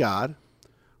ourselves to God,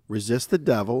 resist the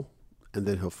devil, and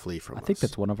then he'll flee from us. I think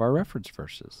that's one of our reference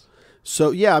verses.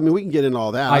 So, yeah, we can get into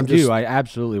all that. I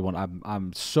absolutely want.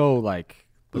 I'm so like.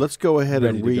 Let's go ahead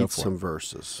ready and to go read for some it.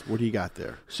 verses. What do you got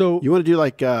there? So You want to do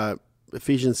like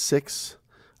Ephesians 6,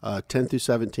 10 through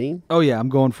 17? Oh, yeah, I'm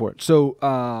going for it. So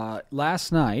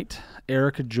last night,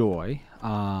 Erica Joy,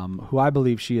 who I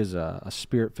believe she is a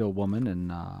spirit-filled woman,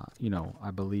 and,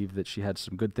 I believe that she had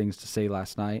some good things to say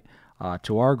last night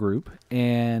to our group.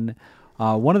 And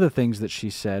one of the things that she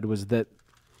said was that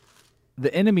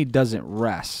the enemy doesn't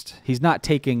rest. He's not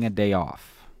taking a day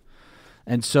off.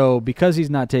 And so because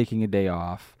he's not taking a day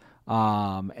off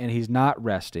and he's not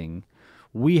resting,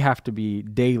 we have to be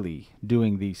daily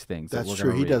doing these things. That's we're true.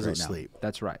 gonna He read doesn't right now. sleep.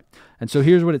 That's right. And so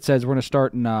here's what it says. We're going to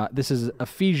start in, this is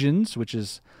Ephesians, which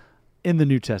is in the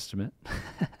New Testament.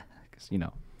 Because,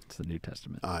 it's the New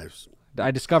Testament.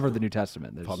 I discovered the New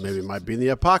Testament. Thought maybe it might be in the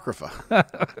Apocrypha.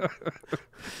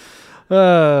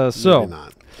 So Maybe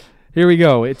not. here we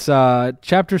go. It's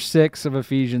chapter 6 of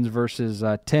Ephesians, verses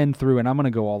 10 through, and I'm going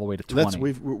to go all the way to 20.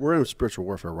 We're in spiritual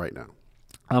warfare right now.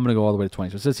 I'm going to go all the way to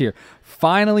 20. So it says here,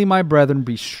 finally, my brethren,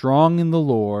 be strong in the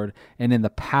Lord and in the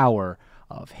power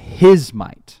of his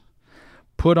might.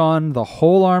 Put on the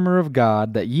whole armor of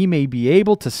God, that ye may be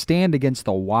able to stand against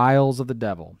the wiles of the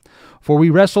devil. For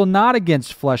we wrestle not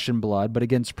against flesh and blood, but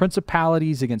against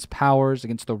principalities, against powers,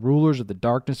 against the rulers of the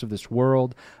darkness of this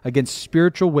world, against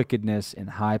spiritual wickedness in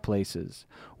high places.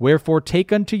 Wherefore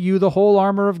take unto you the whole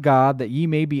armor of God, that ye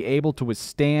may be able to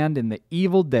withstand in the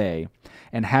evil day,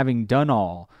 and having done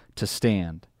all, to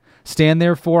stand. Stand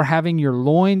therefore, having your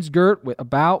loins girt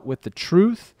about with the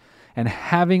truth, and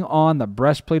having on the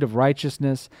breastplate of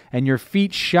righteousness, and your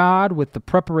feet shod with the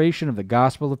preparation of the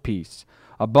gospel of peace.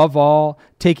 Above all,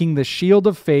 taking the shield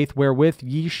of faith, wherewith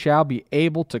ye shall be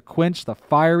able to quench the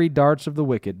fiery darts of the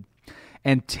wicked,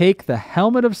 and take the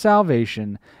helmet of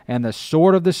salvation and the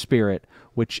sword of the Spirit,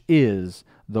 which is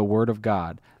the word of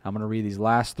God. I'm going to read these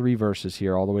last 3 verses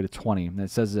here all the way to 20. And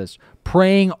it says this,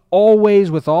 praying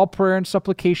always with all prayer and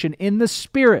supplication in the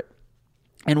Spirit,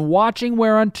 and watching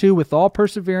whereunto with all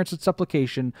perseverance and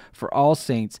supplication for all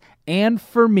saints, and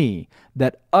for me,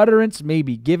 that utterance may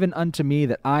be given unto me,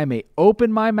 that I may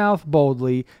open my mouth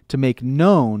boldly to make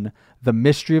known the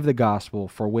mystery of the gospel,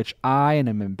 for which I am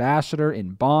an ambassador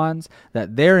in bonds,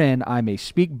 that therein I may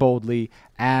speak boldly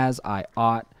as I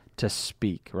ought to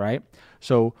speak, right?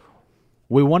 So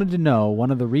we wanted to know one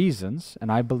of the reasons,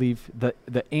 and I believe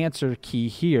the answer key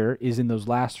here is in those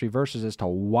last 3 verses as to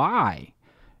why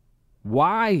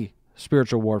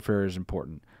spiritual warfare is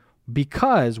important.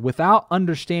 Because without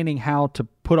understanding how to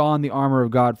put on the armor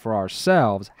of God for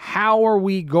ourselves, how are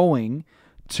we going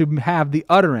to have the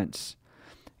utterance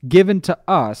given to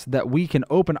us that we can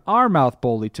open our mouth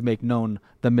boldly to make known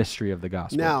the mystery of the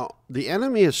gospel? Now, the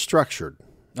enemy is structured.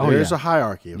 Oh, There's yeah. a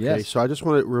hierarchy, okay? Yes. So I just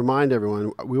want to remind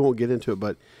everyone, we won't get into it,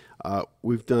 but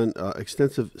we've done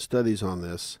extensive studies on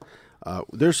this.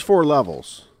 There's 4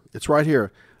 levels. It's right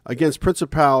here. Against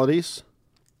principalities,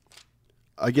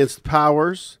 against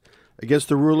powers, against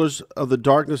the rulers of the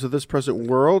darkness of this present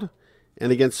world,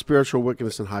 and against spiritual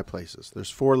wickedness in high places. There's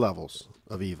 4 levels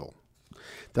of evil.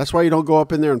 That's why you don't go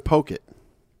up in there and poke it.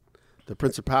 The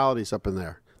principalities up in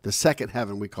there. The second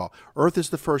heaven we call. Earth is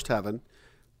the first heaven.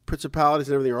 Principalities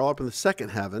and everything are all up in the second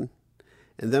heaven.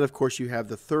 And then, of course, you have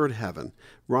the third heaven.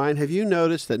 Ryan, have you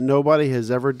noticed that nobody has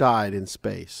ever died in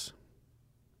space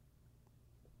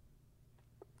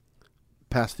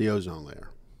past the ozone layer?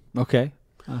 Okay.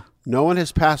 No one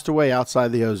has passed away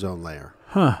outside the ozone layer.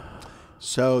 Huh.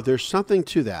 So there's something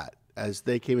to that. As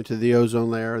they came into the ozone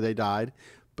layer, they died.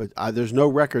 But there's no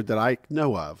record that I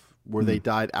know of where they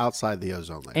died outside the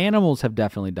ozone layer. Animals have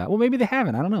definitely died. Well, maybe they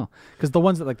haven't. I don't know. Because the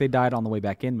ones that they died on the way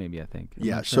back in, maybe, I think. I'm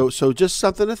Yeah, not sure. so just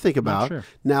something to think about. sure.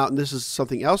 Now, this is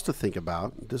something else to think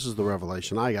about. This is the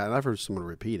revelation I got, and I've heard someone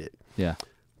repeat it. Yeah.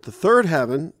 The third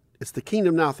heaven, it's the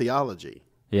kingdom now theology.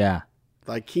 Yeah.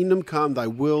 Thy kingdom come, thy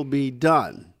will be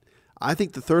done. I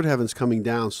think the third heaven's coming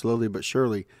down slowly but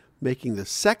surely, making the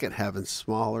second heaven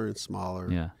smaller and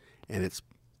smaller. Yeah. And it's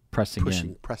Pressing pushing,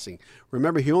 in. pressing.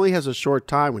 Remember, he only has a short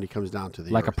time when he comes down to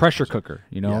the Like a earth. pressure cooker,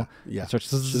 you know? Yeah. It starts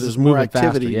So there's moving more faster.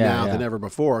 activity Yeah, now yeah. than ever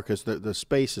before because the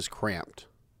space is cramped.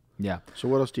 Yeah. So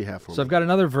what else do you have for me? So I've got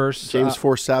another verse. James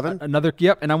 4:7. Another,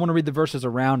 yep, and I want to read the verses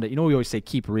around it. You know, we always say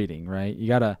keep reading, right? You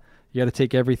gotta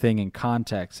take everything in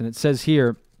context. And it says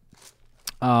here,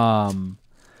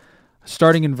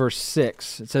 starting in verse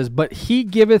 6, it says, "But he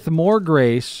giveth more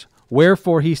grace,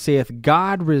 wherefore he saith,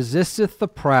 God resisteth the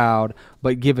proud,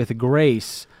 but giveth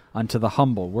grace unto the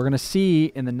humble." We're going to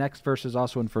see in the next verses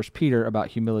also in 1 Peter about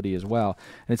humility as well.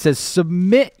 And it says,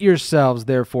 "Submit yourselves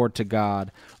therefore to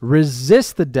God,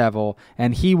 resist the devil,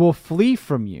 and he will flee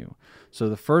from you." So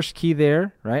the first key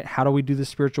there, right? How do we do the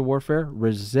spiritual warfare?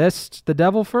 Resist the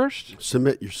devil first.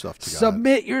 Submit yourself to God.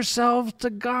 Submit yourselves to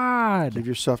God. Give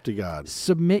yourself to God.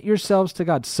 Submit yourselves to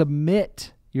God.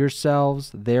 Submit yourselves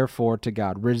therefore to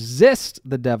God. Resist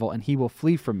the devil, and he will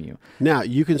flee from you. Now,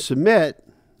 you can submit.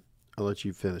 I'll let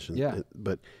you finish. Yeah.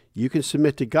 But you can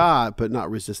submit to God, but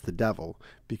not resist the devil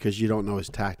because you don't know his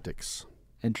tactics.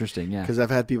 Interesting, yeah. Because I've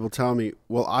had people tell me,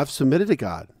 well, I've submitted to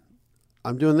God.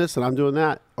 I'm doing this and I'm doing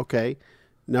that. Okay.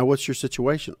 Now, what's your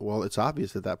situation? Well, it's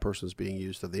obvious that that person's being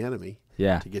used of the enemy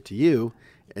Yeah. to get to you.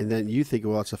 And then you think,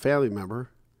 well, it's a family member,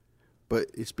 but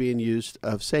it's being used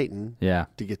of Satan Yeah.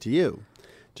 to get to you.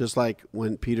 Just like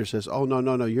when Peter says, oh,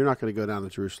 no, you're not going to go down to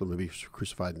Jerusalem and be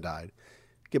crucified and died.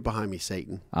 Get behind me,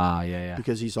 Satan. Ah, yeah.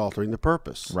 Because he's altering the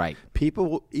purpose. Right.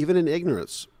 People, even in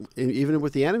ignorance, even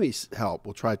with the enemy's help,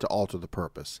 will try to alter the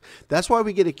purpose. That's why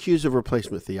we get accused of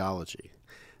replacement theology.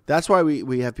 That's why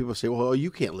we have people say, well, you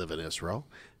can't live in Israel,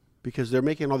 because they're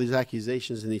making all these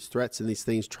accusations and these threats and these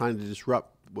things trying to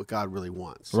disrupt what God really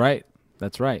wants. Right.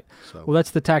 That's right. So- Well,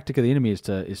 that's the tactic of the enemy is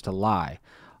to lie.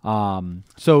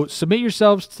 So submit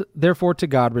yourselves therefore to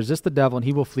God, resist the devil and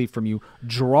he will flee from you.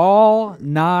 Draw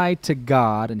nigh to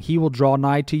God and he will draw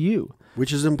nigh to you.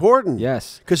 Which is important.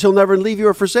 Yes. Because he'll never leave you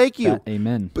or forsake you.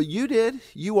 Amen. But you did.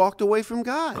 You walked away from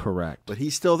God. Correct. But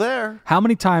he's still there. How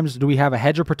many times do we have a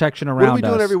hedge of protection around What are we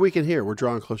doing us? every weekend here? We're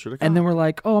drawing closer to God. And then we're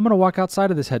like, oh, I'm going to walk outside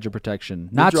of this hedge of protection.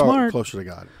 We're Not drawing smart. closer to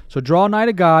God. So draw nigh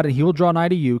to God, and he will draw nigh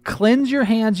to you. Cleanse your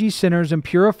hands, ye sinners, and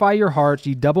purify your hearts,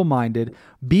 ye double-minded.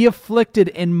 Be afflicted,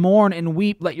 and mourn, and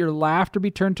weep. Let your laughter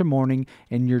be turned to mourning,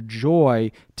 and your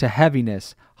joy to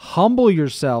heaviness. Humble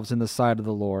yourselves in the sight of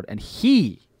the Lord, and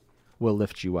he will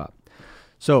lift you up.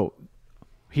 So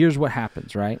here's what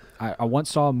happens, right? I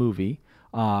once saw a movie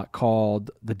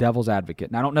called The Devil's Advocate.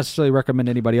 And I don't necessarily recommend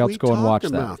anybody else We go and watch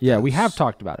talked that. about Yeah, we this. have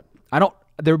talked about it.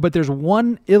 But there's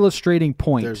one illustrating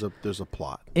point There's a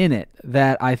plot. in it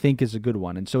that I think is a good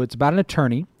one. And so it's about an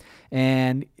attorney,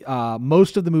 and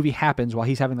most of the movie happens while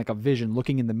he's having like a vision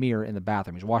looking in the mirror in the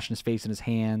bathroom. He's washing his face in his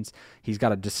hands. He's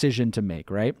got a decision to make,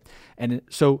 right? And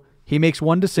so he makes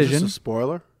one Is decision. this a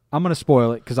spoiler? I'm going to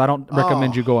spoil it because I don't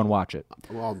recommend you go and watch it.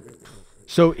 Well,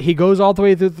 So he goes all the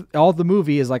way through. All the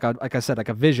movie is like I said, like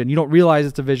a vision. You don't realize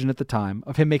it's a vision at the time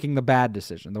of him making the bad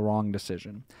decision, the wrong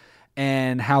decision,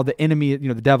 and how the enemy,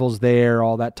 the devil's there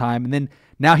all that time, and then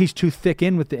now he's too thick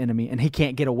in with the enemy, and he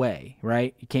can't get away.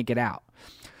 Right? He can't get out.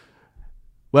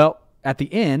 Well, at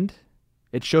the end,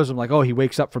 it shows him like, oh, he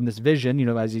wakes up from this vision,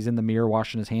 as he's in the mirror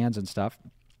washing his hands and stuff,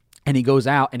 and he goes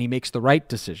out and he makes the right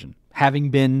decision, having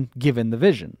been given the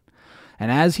vision.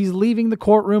 And as he's leaving the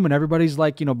courtroom and everybody's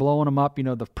like, blowing him up,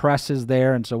 the press is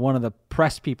there. And so one of the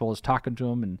press people is talking to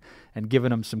him and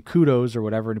giving him some kudos or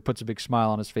whatever. And he puts a big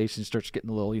smile on his face and starts getting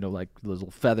a little, like those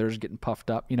little feathers getting puffed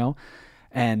up,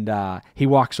 And he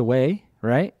walks away,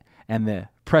 right? And the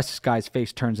press guy's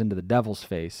face turns into the devil's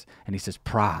face. And he says,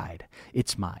 pride,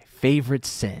 it's my favorite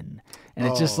sin. And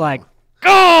it's just like,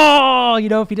 oh,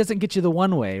 if he doesn't get you the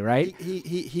one way, right?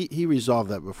 he resolved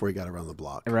that before he got around the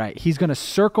block. Right. He's going to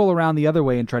circle around the other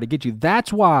way and try to get you.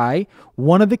 That's why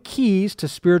one of the keys to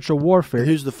spiritual warfare And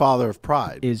who's the father of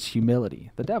pride? is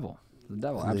humility. The devil. The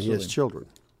devil, And absolutely. he has children.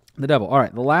 The devil. All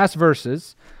right. The last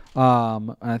verses,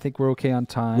 and I think we're okay on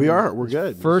time. We are. We're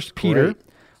good. 1 Peter Great.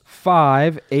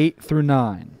 5, 8 through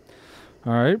 9.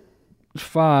 All right.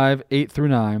 5, 8 through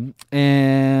 9.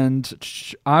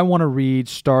 And I want to read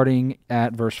starting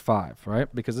at verse 5, right?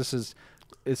 Because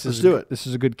Let's do it. This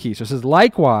is a good key. So it says,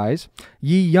 likewise,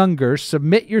 ye younger,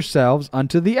 submit yourselves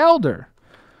unto the elder.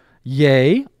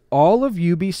 Yea, all of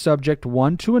you be subject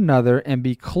one to another, and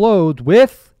be clothed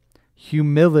with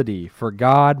humility. For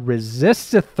God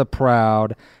resisteth the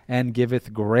proud, and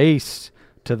giveth grace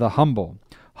to the humble.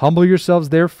 Humble yourselves,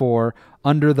 therefore,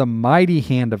 under the mighty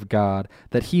hand of God,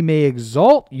 that he may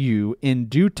exalt you in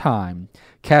due time,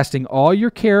 casting all your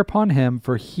care upon him,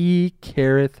 for he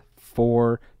careth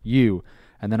for you.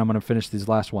 And then I'm going to finish these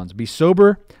last ones. Be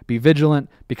sober, be vigilant,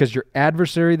 because your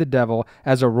adversary the devil,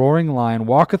 as a roaring lion,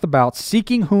 walketh about,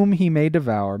 seeking whom he may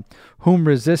devour, whom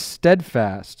resist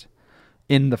steadfast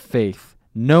in the faith,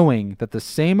 knowing that the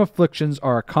same afflictions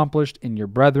are accomplished in your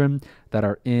brethren that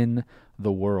are in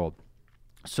the world.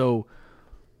 So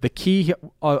the key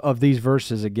of these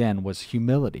verses, again, was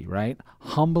humility, right?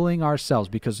 Humbling ourselves,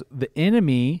 because the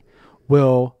enemy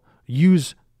will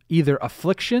use either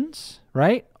afflictions,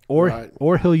 right?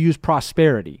 Or he'll use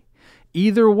prosperity.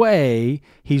 Either way,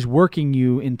 he's working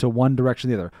you into one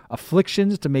direction or the other.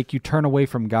 Afflictions to make you turn away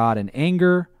from God in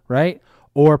anger, right?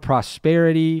 Or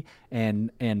prosperity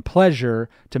and pleasure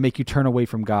to make you turn away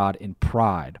from God in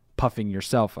pride, puffing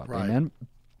yourself up. Right. Amen?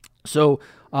 So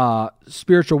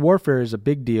spiritual warfare is a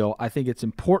big deal. I think it's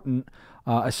important,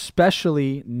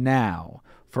 especially now,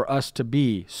 for us to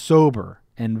be sober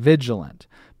and vigilant,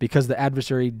 because the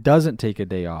adversary doesn't take a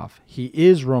day off. He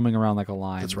is roaming around like a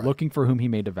lion, That's right. looking for whom he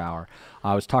may devour.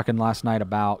 I was talking last night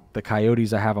about the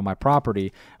coyotes I have on my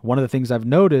property. One of the things I've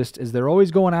noticed is they're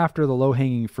always going after the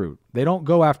low-hanging fruit. They don't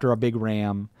go after a big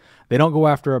ram. They don't go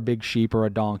after a big sheep or a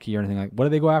donkey or anything like that. What do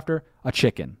they go after? A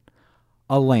chicken.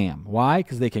 A lamb. Why?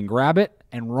 Because they can grab it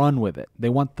and run with it. They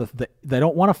want they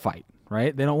don't want to fight,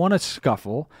 right? They don't want to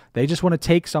scuffle. They just want to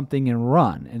take something and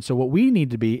run. And so what we need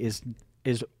to be is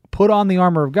put on the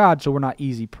armor of God so we're not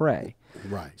easy prey.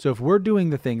 Right. So if we're doing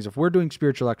the things, if we're doing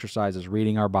spiritual exercises,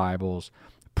 reading our Bibles,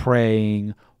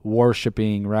 praying,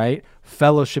 worshiping, right?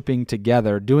 Fellowshipping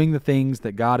together, doing the things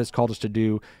that God has called us to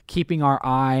do, keeping our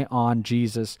eye on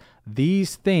Jesus,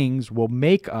 these things will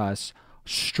make us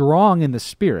strong in the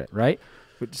spirit, right?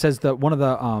 It says that one of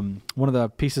the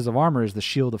pieces of armor is the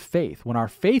shield of faith. When our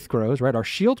faith grows, right, our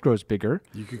shield grows bigger.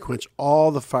 You can quench all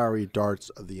the fiery darts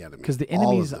of the enemy. Because the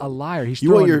enemy's a liar. He's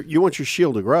you want your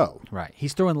shield to grow. Right.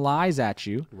 He's throwing lies at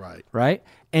you. Right. Right.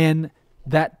 And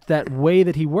that way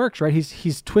that he works, right?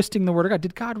 He's twisting the word of God.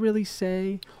 Did God really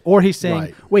say? Or he's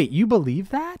saying, wait, you believe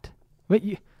that?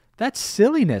 Wait, that's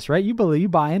silliness, right? You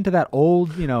buy into that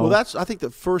old, Well, I think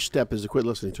the first step is to quit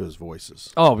listening to his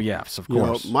voices. Oh, yes, of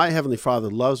course. My Heavenly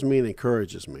Father loves me and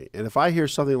encourages me. And if I hear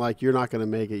something like, you're not going to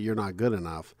make it, you're not good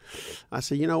enough, I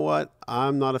say, you know what?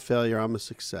 I'm not a failure. I'm a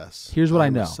success. Here's what I'm I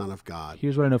know. The Son of God.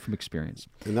 Here's what I know from experience.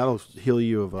 And that'll heal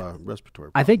you of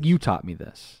respiratory problems. I think you taught me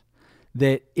this,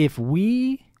 that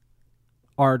when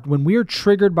we are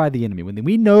triggered by the enemy, when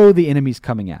we know the enemy's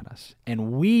coming at us,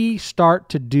 and we start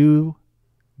to do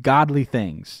godly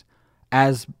things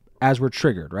as we're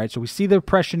triggered, right? So we see the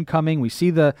oppression coming, we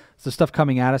see the stuff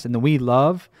coming at us, and then we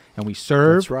love and we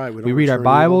serve. That's right. We read our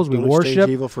Bibles, we worship,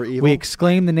 evil for evil. we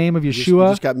exclaim the name of Yeshua.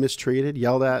 You just got mistreated,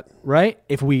 yelled at. Right?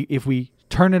 If we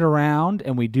turn it around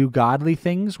and we do godly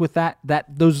things with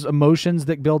those emotions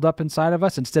that build up inside of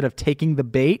us, instead of taking the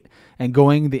bait and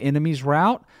going the enemy's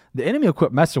route, the enemy will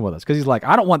quit messing with us, because he's like,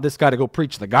 I don't want this guy to go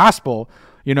preach the gospel,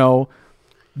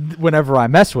 whenever I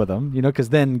mess with him, because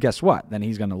then guess what? Then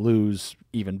he's going to lose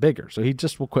even bigger. So he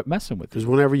just will quit messing with you. Because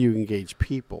whenever you engage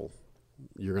people,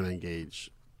 you're going to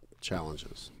engage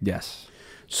challenges. Yes.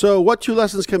 So what 2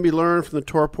 lessons can be learned from the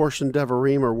Torah portion,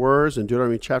 Devarim, or words, in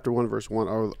Deuteronomy chapter 1, verse 1,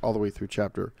 all the way through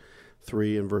chapter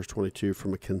 3 and verse 22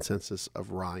 from a consensus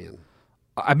of Ryan?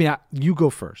 I mean, you go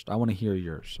first. I want to hear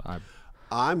yours.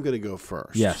 I'm going to go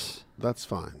first. Yes. That's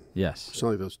fine. Yes. It's not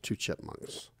like those 2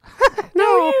 chipmunks.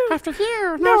 No, after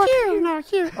here. No, here. No,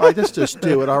 here. All right, let's just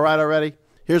do it. All right, already?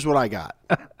 Here's what I got.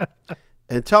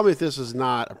 And tell me if this is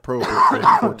not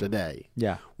appropriate for today.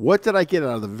 Yeah. What did I get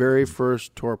out of the very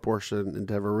first Torah portion in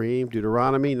Devarim,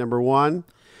 Deuteronomy? Number 1,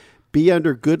 be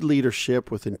under good leadership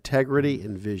with integrity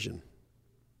and vision.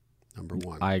 Number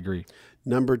 1. I agree.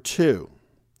 Number 2,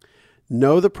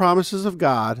 know the promises of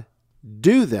God,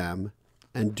 do them,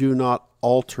 and do not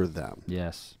alter them.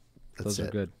 Yes. That's Those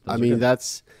are good.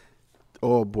 That's,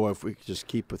 oh boy, if we could just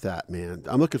keep with that, man.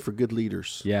 I'm looking for good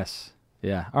leaders. Yes.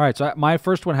 Yeah. All right. So my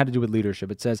first one had to do with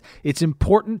leadership. It says, it's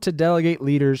important to delegate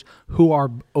leaders who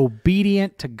are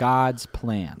obedient to God's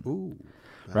plan. Ooh.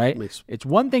 Right? It's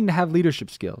one thing to have leadership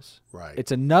skills. Right.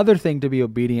 It's another thing to be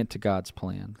obedient to God's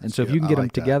plan. And so if you can get them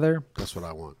together, that's what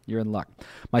I want. You're in luck.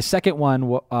 My second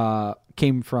one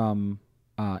came from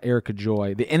Erica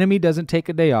Joy. The enemy doesn't take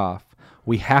a day off.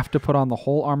 We have to put on the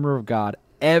whole armor of God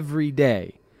every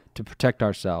day to protect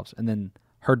ourselves. And then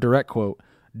her direct quote,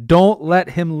 don't let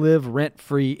him live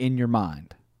rent-free in your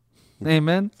mind.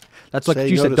 Amen. That's what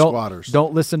you said.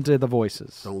 Don't listen to the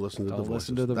voices. Don't listen to the voices.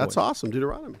 Listen to the That's awesome.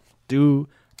 Deuteronomy.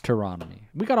 Deuteronomy.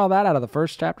 We got all that out of the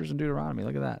first chapters in Deuteronomy.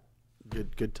 Look at that.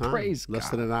 Good time. Praise Less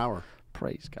God. than an hour.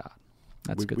 Praise God.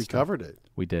 That's good We stuff. covered it.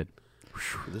 We did.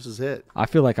 Whew, this is it. I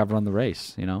feel like I've run the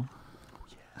race,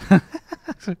 All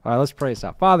right, let's pray us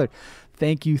out. Father,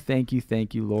 thank you,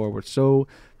 Lord. We're so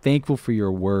thankful for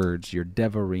your words, your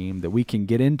Devarim, that we can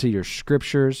get into your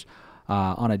scriptures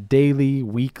on a daily,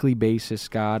 weekly basis,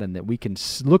 God, and that we can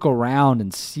look around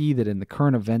and see that in the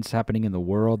current events happening in the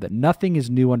world, that nothing is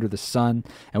new under the sun,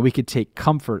 and we can take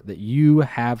comfort that you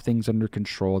have things under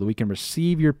control, that we can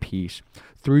receive your peace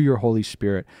through your Holy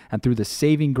Spirit and through the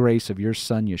saving grace of your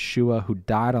Son, Yeshua, who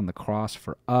died on the cross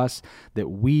for us, that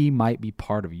we might be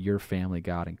part of your family,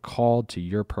 God, and called to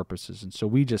your purposes. And so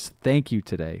we just thank you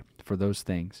today for those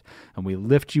things, and we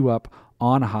lift you up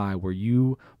on high where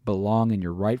you belong in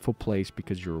your rightful place,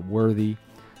 because you're worthy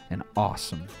and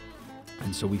awesome.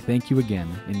 And so we thank you again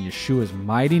in Yeshua's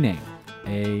mighty name.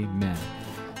 Amen.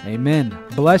 Amen.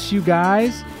 Bless you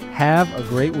guys. Have a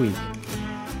great week.